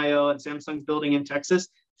and Ohio, and Samsung's building in Texas,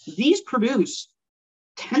 these produce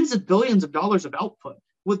tens of billions of dollars of output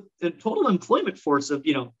with a total employment force of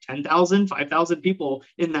 10,000, 5,000 people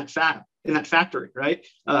in that factory, right?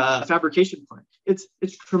 Fabrication plant.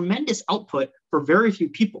 It's tremendous output for very few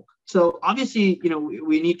people. So obviously,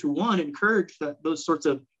 we need to encourage those sorts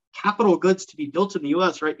of capital goods to be built in the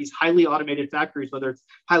U.S., right? These highly automated factories, whether it's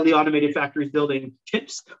highly automated factories building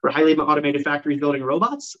chips or highly automated factories building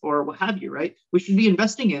robots or what have you, right? We should be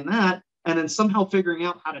investing in that and then somehow figuring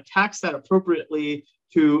out how to tax that appropriately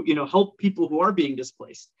to help people who are being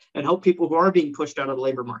displaced and help people who are being pushed out of the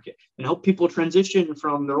labor market and help people transition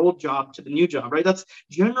from their old job to the new job, right? That's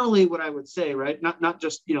generally what I would say, right? Not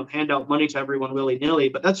just hand out money to everyone willy-nilly,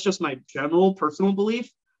 but that's just my general personal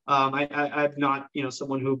belief. I'm not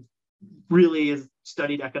someone who really has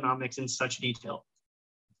studied economics in such detail.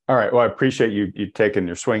 All right. Well, I appreciate you taking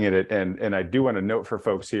your swing at it. And I do want to note for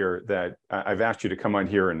folks here that I've asked you to come on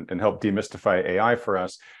here and help demystify AI for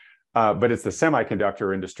us. But it's the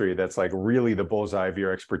semiconductor industry that's like really the bullseye of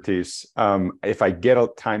your expertise. If I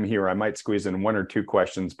get time here, I might squeeze in one or two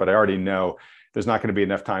questions, but I already know there's not going to be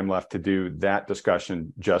enough time left to do that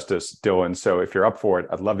discussion justice, Dylan. So if you're up for it,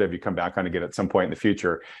 I'd love to have you come back on again at some point in the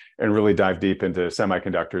future and really dive deep into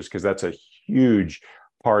semiconductors, because that's a huge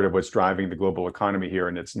part of what's driving the global economy here.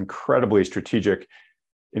 And it's incredibly strategic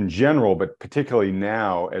in general, but particularly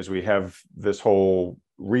now as we have this whole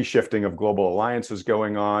reshifting of global alliances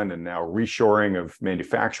going on, and now reshoring of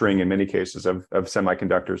manufacturing in many cases of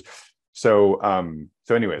semiconductors. So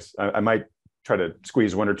anyways, I might try to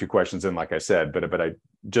squeeze one or two questions in, like I said, but I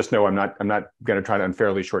just know I'm not going to try to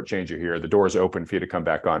unfairly shortchange you here. The door is open for you to come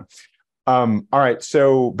back on. All right,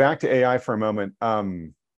 so back to AI for a moment.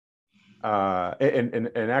 And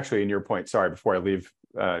actually, in your point, sorry, before I leave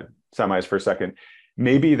semis for a second,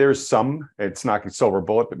 maybe there's it's not a silver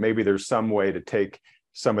bullet, but maybe there's some way to take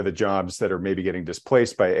some of the jobs that are maybe getting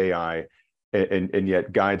displaced by AI and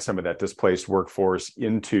yet guide some of that displaced workforce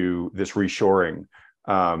into this reshoring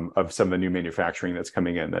of some of the new manufacturing that's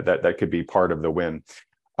coming in. That could be part of the win.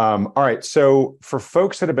 All right, so for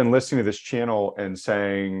folks that have been listening to this channel and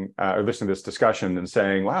saying, or listening to this discussion and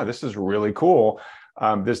saying, wow, this is really cool.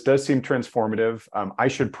 This does seem transformative. I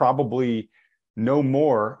should probably know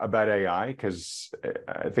more about AI, because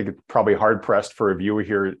I think it's probably hard pressed for a viewer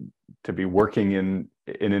here to be working in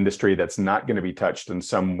an industry that's not going to be touched in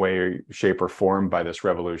some way, shape, or form by this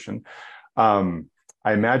revolution.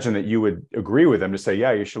 I imagine that you would agree with them to say,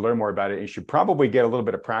 yeah, you should learn more about it. You should probably get a little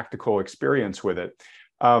bit of practical experience with it.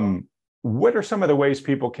 What are some of the ways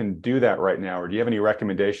people can do that right now? Or do you have any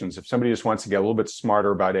recommendations if somebody just wants to get a little bit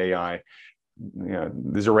smarter about AI?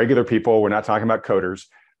 These are regular people. We're not talking about coders,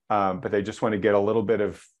 but they just want to get a little bit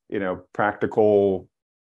of, practical,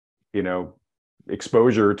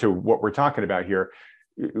 exposure to what we're talking about here.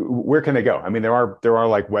 Where can they go? I mean, there are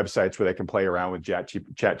like websites where they can play around with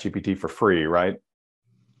ChatGPT for free, right?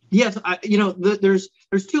 Yes,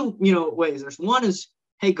 there's two ways. There's one is,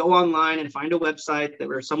 hey, go online and find a website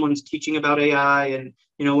where someone's teaching about AI and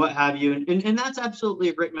what have you, and that's absolutely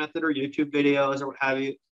a great method, or YouTube videos or what have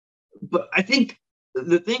you. But I think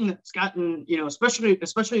the thing that's gotten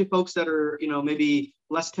especially folks that are maybe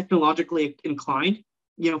less technologically inclined.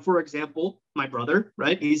 For example, my brother,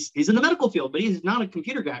 right? He's in the medical field, but he's not a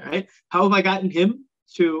computer guy, right? How have I gotten him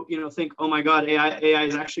to think, oh my God, AI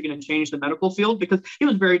is actually going to change the medical field? Because he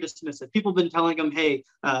was very dismissive. People have been telling him, hey,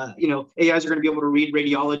 AIs are going to be able to read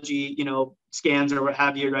radiology, scans or what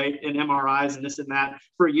have you, right? And MRIs and this and that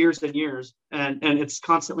for years and years. And it's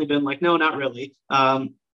constantly been like, no, not really.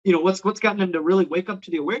 What's gotten him to really wake up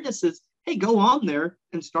to the awareness is, hey, go on there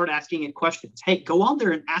and start asking it questions. Hey, go on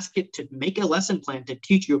there and ask it to make a lesson plan to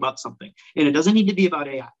teach you about something. And it doesn't need to be about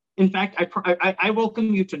AI. In fact, I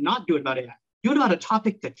welcome you to not do it about AI. Do it about a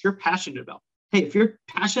topic that you're passionate about. Hey, if you're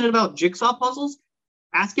passionate about jigsaw puzzles,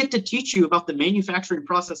 ask it to teach you about the manufacturing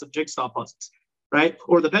process of jigsaw puzzles, right?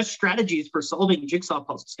 Or the best strategies for solving jigsaw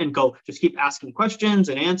puzzles, and go just keep asking questions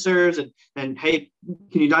and answers. And hey,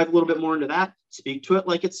 can you dive a little bit more into that? speak to it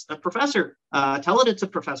like it's a professor. Tell it it's a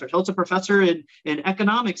professor. Tell it's a professor in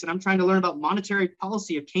economics, and I'm trying to learn about monetary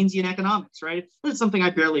policy of Keynesian economics, right? This is something I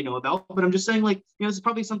barely know about, but I'm just saying, like, this is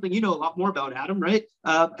probably something you know a lot more about, Adam, right?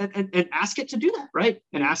 And ask it to do that, right?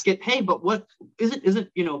 And ask it, hey, but what isn't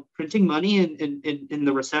printing money in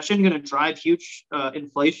the recession going to drive huge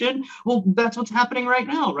inflation? Well, that's what's happening right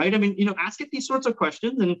now, right? I mean, ask it these sorts of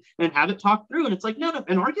questions and have it talk through, and it's like, no,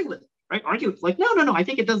 and argue with it, right? Argue like, no, I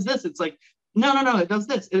think it does this. It's like, no, it does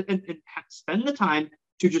this. And spend the time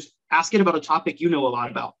to just ask it about a topic you know a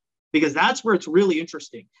lot about, because that's where it's really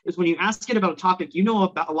interesting, is when you ask it about a topic you know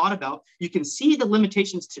about a lot about, you can see the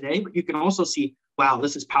limitations today, but you can also see, wow,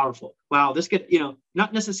 this is powerful. Wow, this could,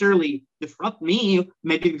 not necessarily disrupt me,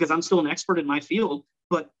 maybe because I'm still an expert in my field,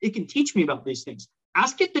 but it can teach me about these things.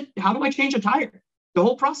 Ask it, how do I change a tire? The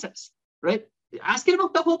whole process, right? Ask it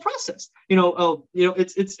about the whole process.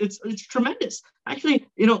 It's tremendous. Actually,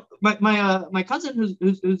 my cousin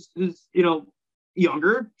who's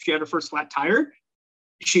younger, she had her first flat tire.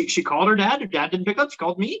 She called her dad. Her dad didn't pick up. She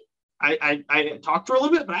called me. I talked to her a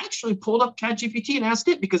little bit, but I actually pulled up ChatGPT and asked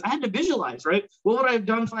it, because I had to visualize, right? What would I have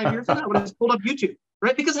done 5 years ago? I would have just pulled up YouTube,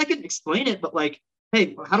 right? Because I could explain it, but like,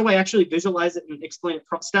 hey, how do I actually visualize it and explain it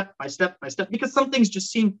step by step by step? Because some things just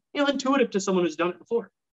seem intuitive to someone who's done it before.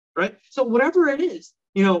 Right. So whatever it is,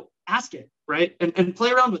 ask it, right? And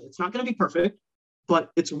play around with it. It's not going to be perfect,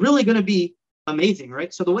 but it's really going to be amazing,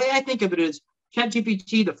 right? So the way I think of it is,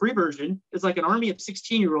 ChatGPT, the free version, is like an army of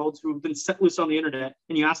 16-year-olds who've been set loose on the internet,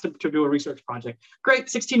 and you ask them to do a research project. Great,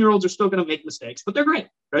 16-year-olds are still going to make mistakes, but they're great,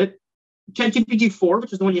 right? ChatGPT 4,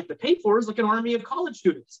 which is the one you have to pay for, is like an army of college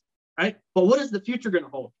students, right? But what is the future going to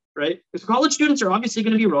hold? Right? Because college students are obviously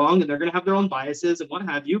going to be wrong, and they're going to have their own biases and what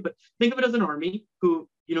have you. But think of it as an army who,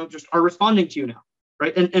 just are responding to you now,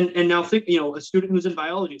 right? And now think, a student who's in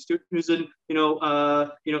biology, a student who's in,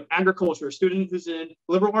 agriculture, a student who's in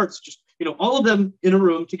liberal arts, just, all of them in a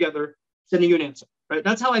room together, sending you an answer, right?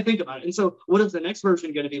 That's how I think about it. And so what is the next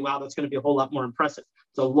version going to be? Wow, that's going to be a whole lot more impressive.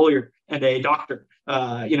 It's a lawyer and a doctor,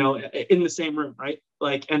 in the same room, right?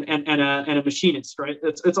 Like, and a machinist, right?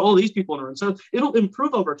 It's all these people in a room. So it'll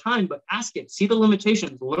improve over time, but ask it, see the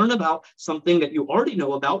limitations, learn about something that you already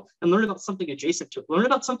know about, and learn about something adjacent to it. Learn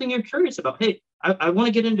about something you're curious about. Hey, I want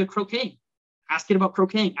to get into croquet. Ask it about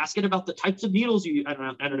croquet. Ask it about the types of needles you use. I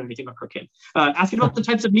don't know anything about croquet. Ask it about the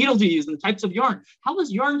types of needles you use and the types of yarn. How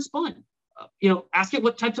is yarn spun? Ask it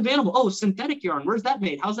what types of animal. Oh, synthetic yarn. Where's that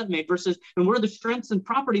made? How's that made? Versus, and what are the strengths and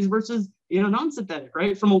properties versus, non-synthetic,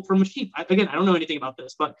 right? From a sheep. I don't know anything about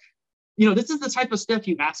this, but this is the type of stuff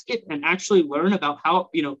you ask it and actually learn about how,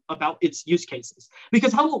 about its use cases.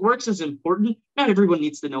 Because how it works is important. Not everyone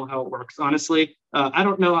needs to know how it works. Honestly, I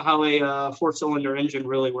don't know how a 4-cylinder engine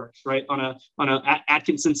really works, right? On a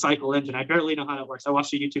Atkinson cycle engine, I barely know how that works. I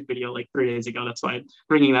watched a YouTube video like 3 days ago. That's why I'm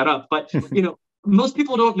bringing that up. But most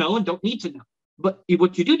people don't know and don't need to know. But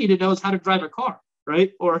what you do need to know is how to drive a car,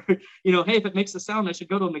 right? Or, hey, if it makes a sound, I should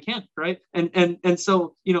go to a mechanic, right? And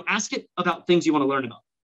so, ask it about things you want to learn about,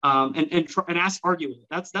 and argue with it.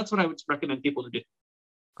 That's what I would recommend people to do.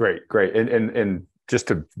 Great. And just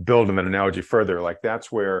to build on that analogy further, like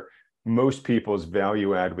that's where most people's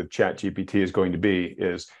value add with ChatGPT is going to be,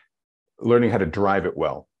 is learning how to drive it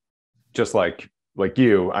well. Just like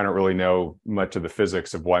you, I don't really know much of the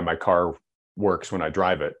physics of why my car works when I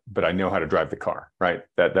drive it, but I know how to drive the car, right?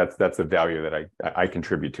 That's the value that I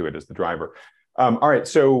contribute to it as the driver. All right.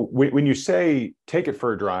 So when you say take it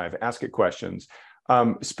for a drive, ask it questions,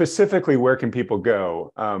 specifically, where can people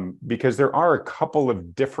go? Because there are a couple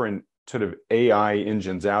of different sort of AI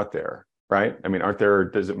engines out there, right? I mean,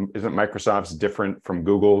 isn't Microsoft's different from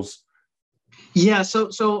Google's? Yeah. So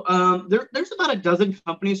there's about a dozen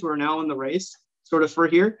companies who are now in the race, sort of, for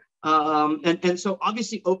here. And so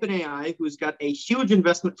obviously OpenAI, who's got a huge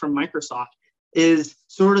investment from Microsoft, is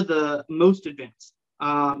sort of the most advanced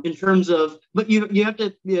in terms of, but you have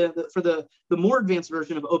to, for the more advanced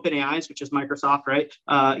version of OpenAI's, which is Microsoft, right?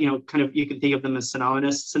 Kind of, you can think of them as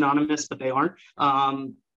synonymous, but they aren't.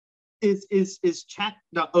 Is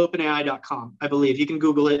chat.openai.com, I believe. You can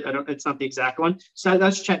Google it. It's not the exact one. So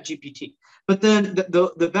that's ChatGPT. But then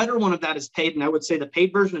the better one of that is paid, and I would say the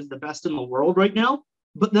paid version is the best in the world right now.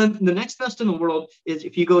 But then the next best in the world is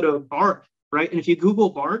if you go to Bard, right? And if you Google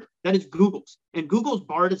Bard, that is Google's. And Google's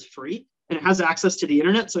Bard is free, and it has access to the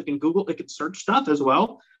internet, so it can search stuff as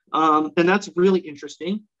well. And that's really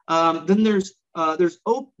interesting. Then there's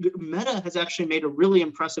Meta has actually made a really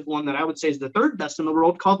impressive one that I would say is the third best in the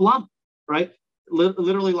world, called Llama, right?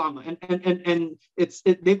 literally llama, and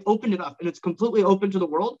they've opened it up, and it's completely open to the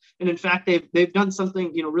world. And in fact, they've done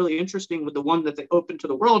something really interesting with the one that they opened to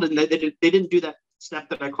the world, and they didn't do that step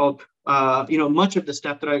that I called much of the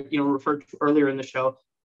step that I referred to earlier in the show,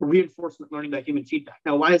 reinforcement learning by human feedback.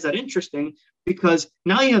 Now, why is that interesting? Because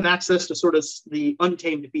now you have access to sort of the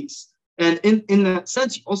untamed beast, and in that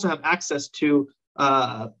sense, you also have access to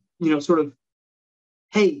sort of,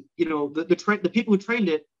 hey, the people who trained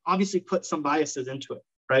it obviously put some biases into it,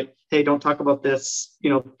 right? Hey, don't talk about this,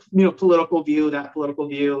 political view, that political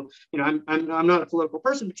view. I'm not a political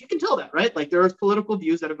person, but you can tell that, right? Like there are political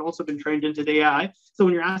views that have also been trained into the AI. So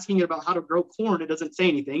when you're asking it about how to grow corn, it doesn't say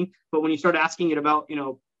anything. But when you start asking it about,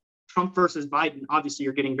 Trump versus Biden, obviously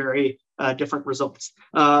you're getting very different results.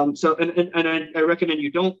 So I recommend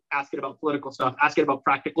you don't ask it about political stuff. Ask it about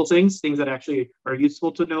practical things that actually are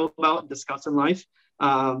useful to know about and discuss in life.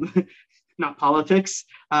 Not politics,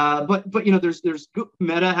 but there's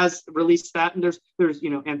Meta has released that, and there's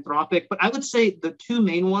Anthropic. But I would say the two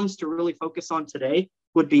main ones to really focus on today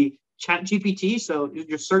would be ChatGPT. So you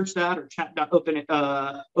just search that, or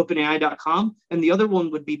chat.openai.com, and the other one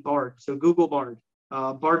would be Bard. So Google Bard,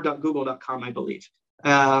 bard.google.com, I believe.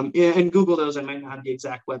 And Google those. I might not have the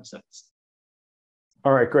exact websites.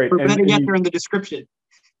 All right, great. Or better yet, they're in the description.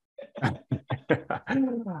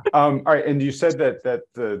 All right, and you said that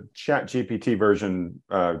the ChatGPT version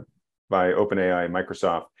by OpenAI and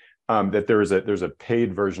Microsoft, that there's a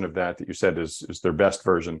paid version of that you said is their best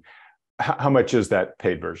version. How much is that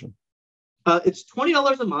paid version? It's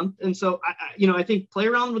 $20 a month, and so I think play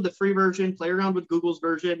around with the free version, play around with Google's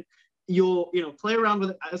version. You'll play around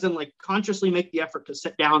with it, as in like consciously make the effort to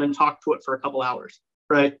sit down and talk to it for a couple hours,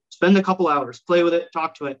 right? Spend a couple hours, play with it,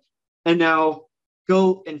 talk to it, and now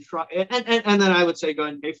go and try, and then I would say go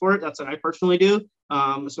and pay for it. That's what I personally do.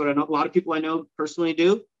 That's what I know a lot of people I know personally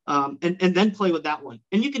do. And then play with that one.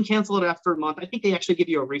 And you can cancel it after a month. I think they actually give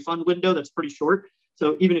you a refund window that's pretty short.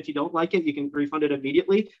 So even if you don't like it, you can refund it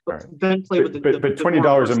immediately. But then play with but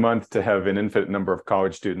 $20 a month to have an infinite number of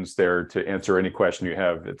college students there to answer any question you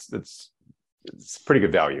have, it's pretty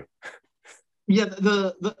good value. Yeah,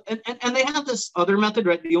 and they have this other method,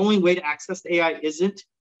 right? The only way to access the AI isn't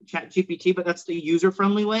ChatGPT, but that's the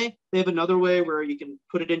user-friendly way. They have another way where you can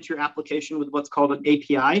put it into your application with what's called an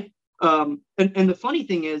API. And the funny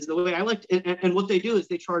thing is, the way I like it, and what they do is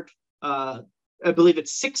they charge, I believe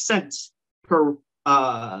it's 6 cents per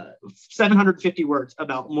 750 words,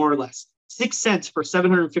 about more or less 6 cents for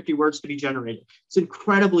 750 words to be generated. It's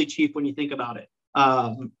incredibly cheap when you think about it.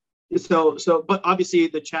 But obviously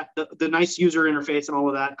the nice user interface and all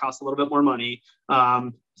of that costs a little bit more money.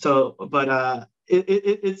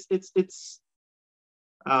 It's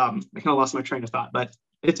I kind of lost my train of thought, but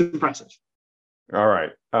it's impressive. All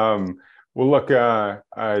right. Well, look,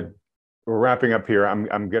 we're wrapping up here. I'm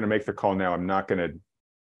going to make the call now. I'm not going to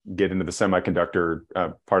get into the semiconductor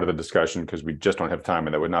part of the discussion because we just don't have time,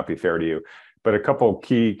 and that would not be fair to you. But a couple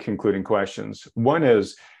key concluding questions. One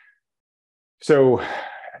is, so,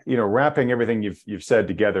 wrapping everything you've said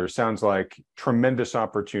together, sounds like tremendous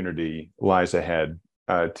opportunity lies ahead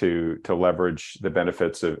to leverage the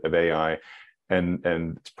benefits of AI, and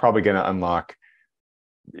it's probably going to unlock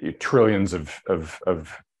trillions of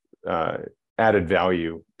added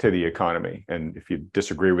value to the economy. And if you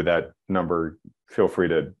disagree with that number, feel free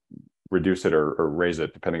to reduce it or raise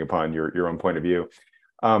it depending upon your own point of view.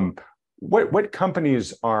 What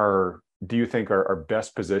companies do you think are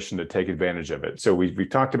best positioned to take advantage of it? So we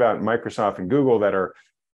talked about Microsoft and Google that are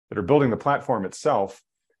building the platform itself.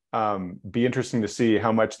 Be interesting to see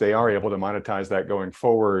how much they are able to monetize that going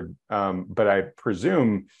forward. But I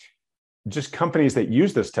presume just companies that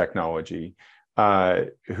use this technology,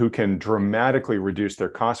 who can dramatically reduce their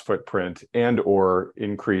cost footprint and or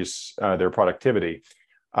increase their productivity,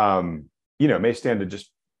 may stand to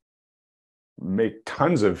just make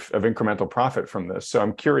tons of incremental profit from this. So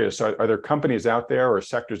I'm curious, are there companies out there or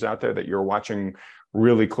sectors out there that you're watching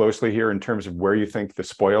really closely here in terms of where you think the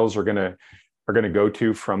spoils are going to go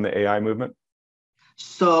to from the AI movement?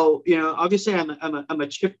 So, obviously I'm a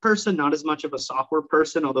chip person, not as much of a software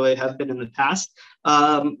person, although I have been in the past.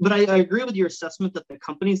 But I agree with your assessment that the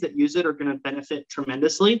companies that use it are going to benefit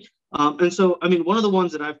tremendously. And so, one of the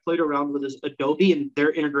ones that I've played around with is Adobe and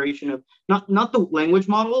their integration of not the language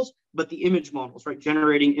models, but the image models, right?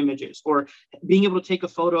 Generating images, or being able to take a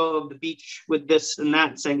photo of the beach with this and that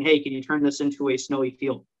and saying, hey, can you turn this into a snowy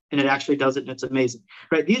field? And it actually does it, and it's amazing,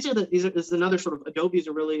 right? This is another sort of, Adobe is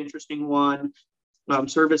a really interesting one.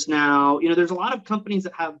 ServiceNow, there's a lot of companies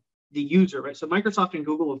that have the user, right? So Microsoft and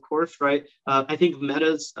Google, of course, right? I think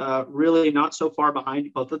Meta's really not so far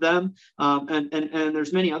behind both of them, and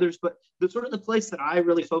there's many others. But the sort of the place that I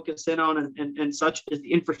really focus in on and such is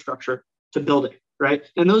the infrastructure to build it, right?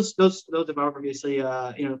 And those have obviously,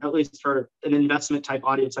 at least for an investment type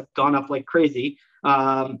audience, have gone up like crazy.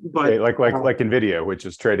 But okay, like Nvidia, which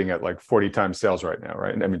is trading at like 40 times sales right now,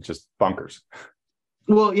 right? I mean, just bonkers.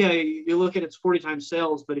 Well, yeah, you look at its 40 times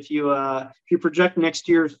sales, but if you project next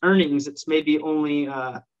year's earnings, it's maybe only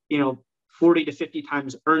 40 to 50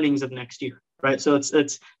 times earnings of next year, right? So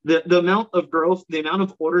it's the amount of growth, the amount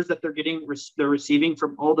of orders that they're receiving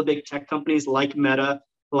from all the big tech companies like Meta,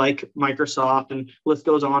 like Microsoft, and list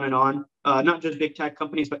goes on and on. Not just big tech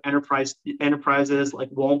companies, but enterprises like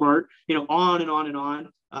Walmart, on and on and on.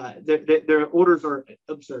 Their orders are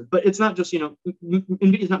absurd, but it's not just,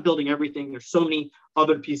 NVIDIA's not building everything. There's so many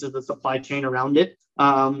other pieces of the supply chain around it.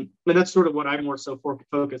 And that's sort of what I'm more so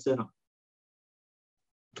focused in on.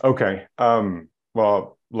 Okay.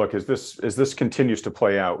 Well, look, as this continues to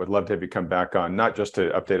play out, would love to have you come back on, not just to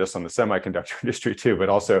update us on the semiconductor industry too, but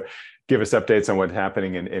also give us updates on what's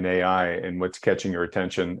happening in AI and what's catching your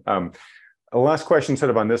attention. The last question sort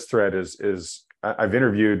of on this thread is I've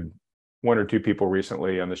interviewed one or two people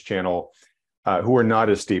recently on this channel who are not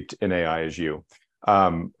as steeped in AI as you,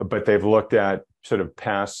 but they've looked at sort of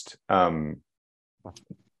past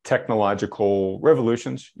technological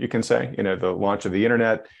revolutions, you can say, the launch of the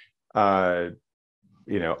internet, RCA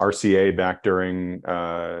back during,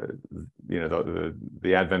 the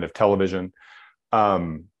advent of television,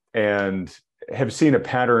 and have seen a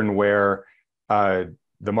pattern where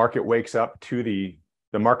the market wakes up to the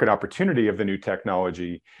market opportunity of the new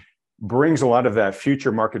technology, brings a lot of that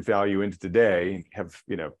future market value into today, have,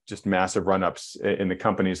 just massive run-ups in the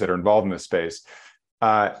companies that are involved in this space.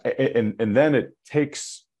 And then it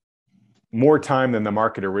takes more time than the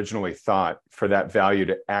market originally thought for that value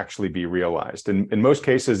to actually be realized. And in most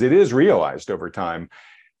cases, it is realized over time.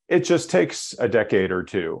 It just takes a decade or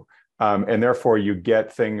two. And therefore, you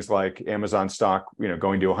get things like Amazon stock,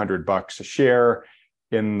 going to $100 a share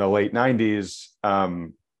in the late 90s,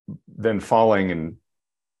 then falling in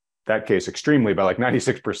that case extremely by like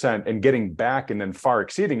 96% and getting back and then far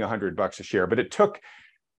exceeding $100 a share. But it took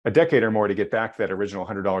a decade or more to get back that original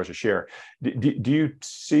 $100 a share. Do you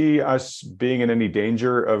see us being in any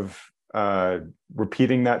danger of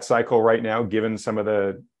repeating that cycle right now, given some of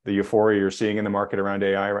the euphoria you're seeing in the market around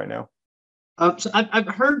AI right now? So I've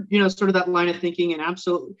heard, sort of that line of thinking, and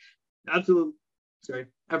absolutely, sorry,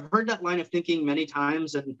 I've heard that line of thinking many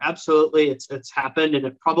times, and absolutely, it's happened, and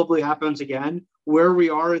it probably happens again. Where we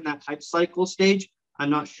are in that hype cycle stage, I'm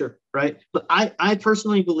not sure, right? But I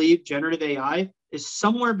personally believe generative AI is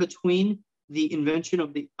somewhere between the invention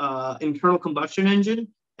of the internal combustion engine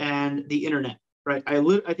and the internet, right?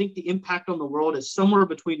 I think the impact on the world is somewhere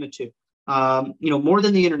between the two, more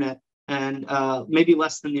than the internet and maybe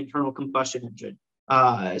less than the internal combustion engine.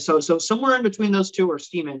 So somewhere in between those two, or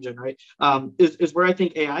steam engine, right, is where I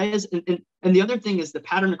think AI is. And the other thing is the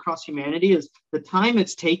pattern across humanity is the time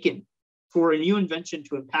it's taken for a new invention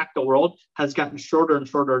to impact the world has gotten shorter and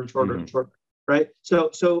shorter and shorter and shorter, right? So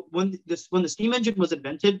when the steam engine was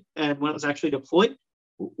invented and when it was actually deployed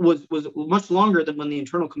was much longer than when the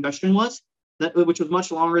internal combustion was, which was much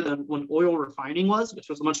longer than when oil refining was, which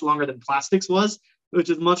was much longer than plastics was, which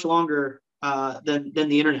is much longer than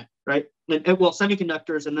the internet, right? Well,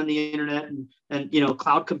 semiconductors and then the internet and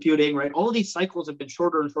cloud computing, right? All of these cycles have been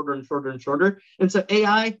shorter and shorter and shorter and shorter. And so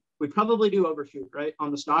AI, we probably do overshoot, right,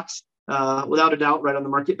 on the stocks, without a doubt, right, on the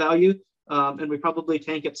market value. And we probably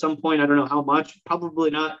tank at some point, I don't know how much,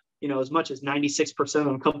 probably not, as much as 96%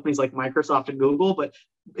 on companies like Microsoft and Google, but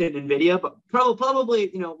in Nvidia, but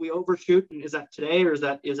probably, we overshoot. And is that today, or is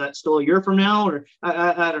that still a year from now? Or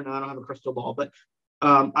I don't know. I don't have a crystal ball, but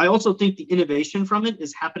I also think the innovation from it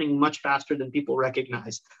is happening much faster than people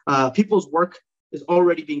recognize. People's work is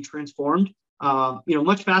already being transformed,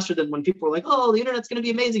 much faster than when people were like, oh, the internet's going to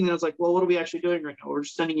be amazing. And I was like, well, what are we actually doing right now? We're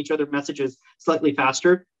just sending each other messages slightly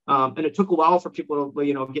faster. And it took a while for people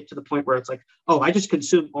to, get to the point where it's like, oh, I just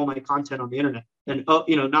consume all my content on the internet, and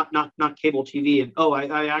not cable TV,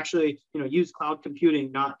 and I actually use cloud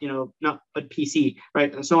computing, not a PC,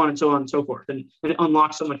 right, and so on and so on and so forth, and it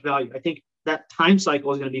unlocks so much value. I think that time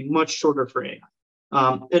cycle is going to be much shorter for AI,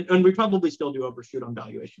 and we probably still do overshoot on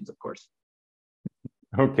valuations, of course.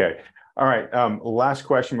 Okay, all right. Last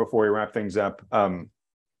question before we wrap things up.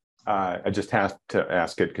 I just have to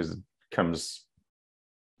ask it because it comes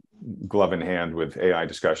glove in hand with AI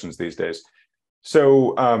discussions these days.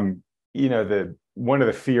 So, the one of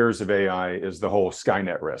the fears of AI is the whole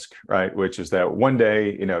Skynet risk, right? Which is that one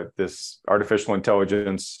day, this artificial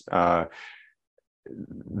intelligence,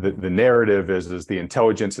 the narrative is the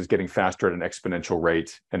intelligence is getting faster at an exponential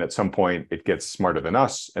rate, and at some point it gets smarter than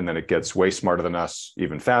us, and then it gets way smarter than us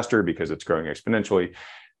even faster because it's growing exponentially,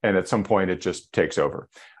 and at some point it just takes over.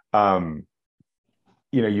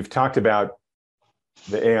 You've talked about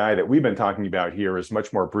the AI that we've been talking about here is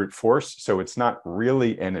much more brute force, so it's not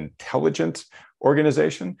really an intelligent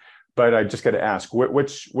organization. But I just got to ask,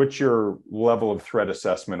 what's your level of threat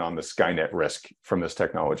assessment on the Skynet risk from this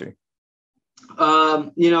technology?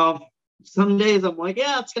 Some days I'm like,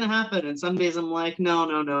 yeah, it's going to happen. And some days I'm like, no,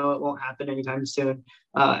 it won't happen anytime soon.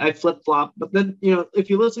 I flip flop. But then, if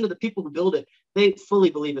you listen to the people who build it, they fully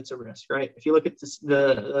believe it's a risk, right? If you look at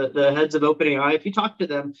the heads of OpenAI, if you talk to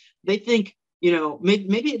them, they think,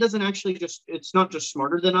 maybe it doesn't actually it's not just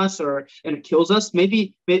smarter than us and it kills us.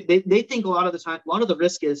 Maybe they think a lot of the time, a lot of the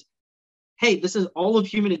risk is, hey, this is all of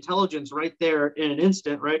human intelligence right there in an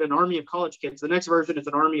instant, right? An army of college kids. The next version is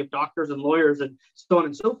an army of doctors and lawyers and so on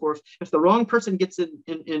and so forth. If the wrong person gets in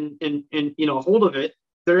a hold of it,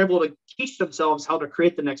 they're able to teach themselves how to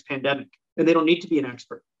create the next pandemic, and they don't need to be an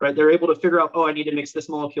expert, right? They're able to figure out, I need to mix this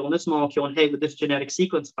molecule and this molecule, and hey, with this genetic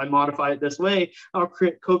sequence, if I modify it this way, I'll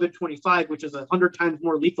create COVID-25, which is 100 times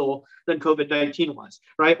more lethal than COVID-19 was,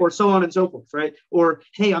 right? Or so on and so forth, right? Or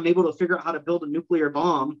hey, I'm able to figure out how to build a nuclear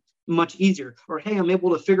bomb much easier. Or hey, I'm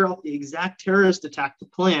able to figure out the exact terrorist attack to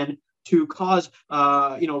plan to cause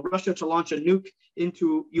Russia to launch a nuke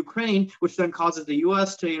into Ukraine, which then causes the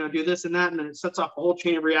US to do this and that, and then it sets off a whole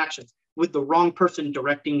chain of reactions with the wrong person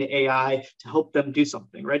directing the AI to help them do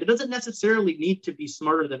something, right? It doesn't necessarily need to be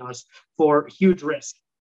smarter than us for huge risk.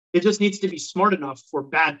 It just needs to be smart enough for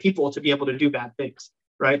bad people to be able to do bad things.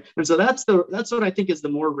 Right. And so that's what I think is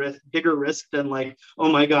the bigger risk than like,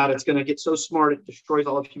 oh my God, it's going to get so smart it destroys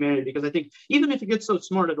all of humanity. Because I think even if it gets so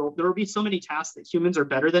smart, there will be so many tasks that humans are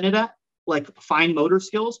better than it at, like fine motor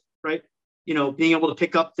skills, right? Being able to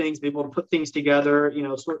pick up things, be able to put things together,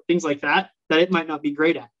 sort of things like that it might not be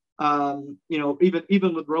great at.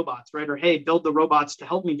 Even with robots, right? Or hey, build the robots to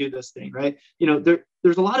help me do this thing, right?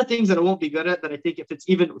 There's a lot of things that it won't be good at that I think if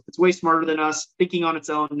it's way smarter than us, thinking on its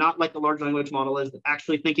own, not like the large language model is, but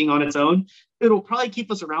actually thinking on its own, it'll probably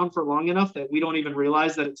keep us around for long enough that we don't even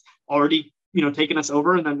realize that it's already taken us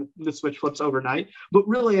over, and then the switch flips overnight. But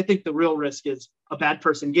really, I think the real risk is a bad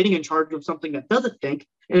person getting in charge of something that doesn't think,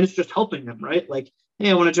 and it's just helping them, right? Like, hey,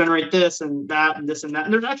 I want to generate this and that and this and that.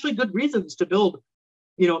 And there's actually good reasons to build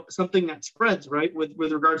something that spreads, right? With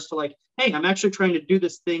regards to like, hey, I'm actually trying to do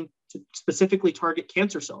this thing to specifically target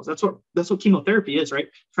cancer cells. That's what chemotherapy is, right?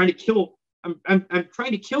 I'm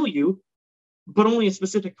trying to kill you, but only a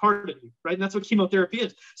specific part of you, right? And that's what chemotherapy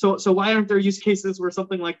is. So why aren't there use cases where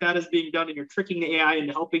something like that is being done and you're tricking the AI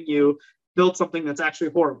into helping you build something that's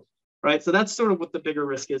actually horrible, right? So that's sort of what the bigger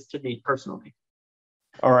risk is to me personally.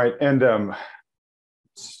 All right. And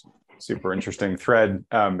super interesting thread.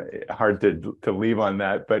 Hard to leave on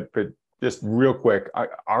that, but just real quick,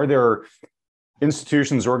 are there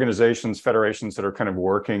institutions, organizations, federations that are kind of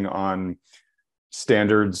working on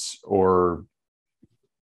standards or,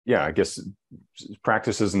 I guess,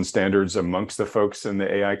 practices and standards amongst the folks in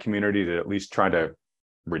the AI community to at least try to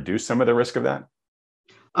reduce some of the risk of that?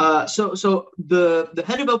 So the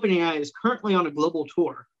head of OpenAI is currently on a global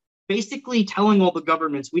tour, basically telling all the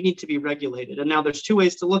governments we need to be regulated. And now there's two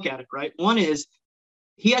ways to look at it, right? One is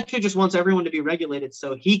he actually just wants everyone to be regulated,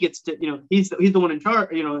 so he gets to, he's the one in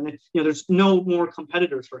charge, and there's no more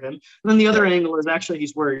competitors for him. And then the other angle is actually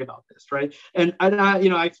he's worried about this, right? And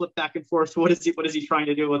I flip back and forth. What is he trying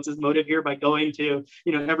to do? What's his motive here by going to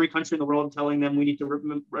every country in the world and telling them we need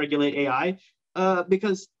to regulate AI?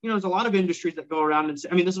 Because there's a lot of industries that go around and say,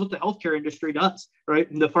 this is what the healthcare industry does, right?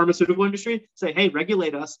 And the pharmaceutical industry say, hey,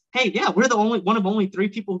 regulate us. Hey, yeah, we're the one of only 3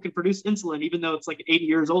 people who can produce insulin, even though it's like 80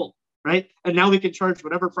 years old, right? And now we can charge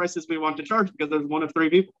whatever prices we want to charge because there's one of 3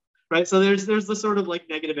 people, right? So there's the sort of like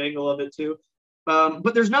negative angle of it too.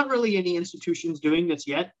 But there's not really any institutions doing this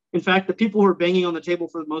yet. In fact, the people who are banging on the table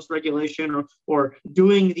for the most regulation or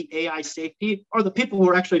doing the AI safety are the people who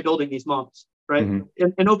are actually building these models. Right. Mm-hmm.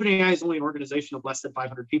 And OpenAI is only an organization of less than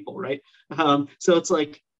 500 people. Right. So it's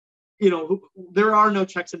like, there are no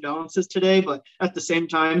checks and balances today, but at the same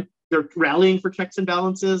time, they're rallying for checks and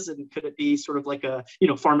balances. And could it be sort of like a,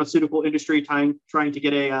 pharmaceutical industry trying to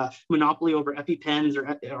get a monopoly over EpiPens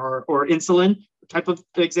or insulin type of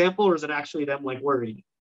example? Or is it actually them like worried?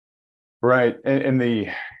 Right. And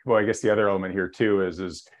I guess the other element here too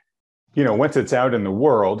is once it's out in the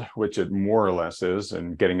world, which it more or less is,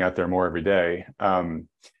 and getting out there more every day,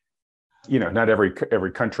 not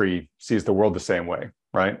every country sees the world the same way,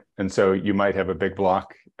 right? And so you might have a big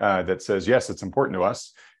bloc that says, yes, it's important to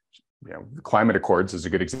us. The climate accords is a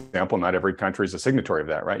good example. Not every country is a signatory of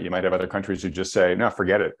that, right? You might have other countries who just say, no,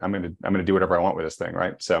 forget it. I'm gonna do whatever I want with this thing,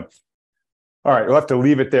 right? So, all right, we'll have to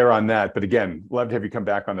leave it there on that. But again, love to have you come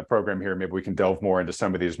back on the program here. Maybe we can delve more into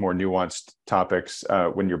some of these more nuanced topics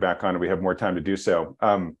when you're back on and we have more time to do so.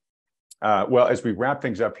 Well, as we wrap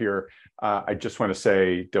things up here, I just want to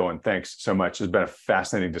say, Dylan, thanks so much. It's been a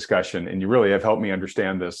fascinating discussion, and you really have helped me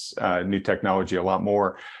understand this new technology a lot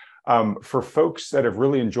more. For folks that have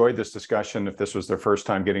really enjoyed this discussion, if this was their first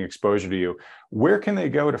time getting exposure to you, where can they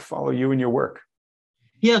go to follow you and your work?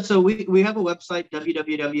 Yeah, so we have a website,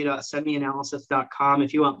 www.semianalysis.com.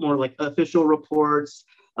 If you want more like official reports,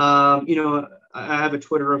 I have a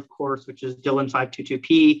Twitter, of course, which is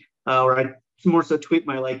Dylan522P, where I more so tweet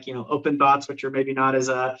my open thoughts, which are maybe not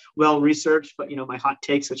as well researched, but my hot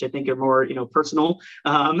takes, which I think are more personal.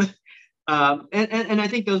 And I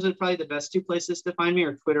think those are probably the best two places to find me,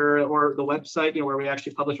 or Twitter or the website, where we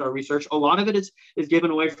actually publish our research. A lot of it is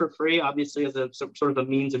given away for free, obviously, as a sort of a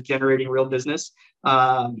means of generating real business.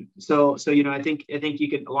 So I think you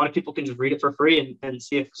can. A lot of people can just read it for free and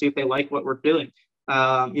see if they like what we're doing.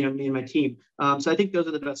 Me and my team. So I think those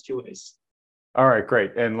are the best two ways. All right,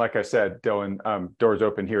 great. And like I said, Dylan, doors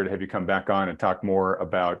open here to have you come back on and talk more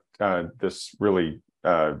about this really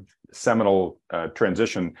seminal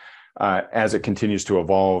transition as it continues to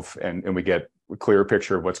evolve and we get a clearer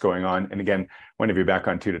picture of what's going on. And again, want to be back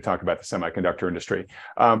on too to talk about the semiconductor industry.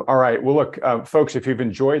 All right, well, look, folks, if you've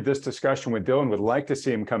enjoyed this discussion with Dylan, would like to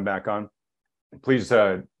see him come back on, please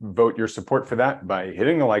vote your support for that by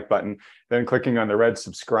hitting the like button, then clicking on the red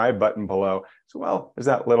subscribe button below, as well as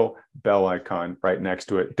that little bell icon right next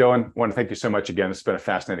to it. Dylan, I want to thank you so much again. It's been a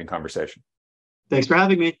fascinating conversation. Thanks for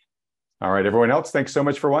having me. All right, everyone else, thanks so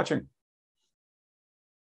much for watching.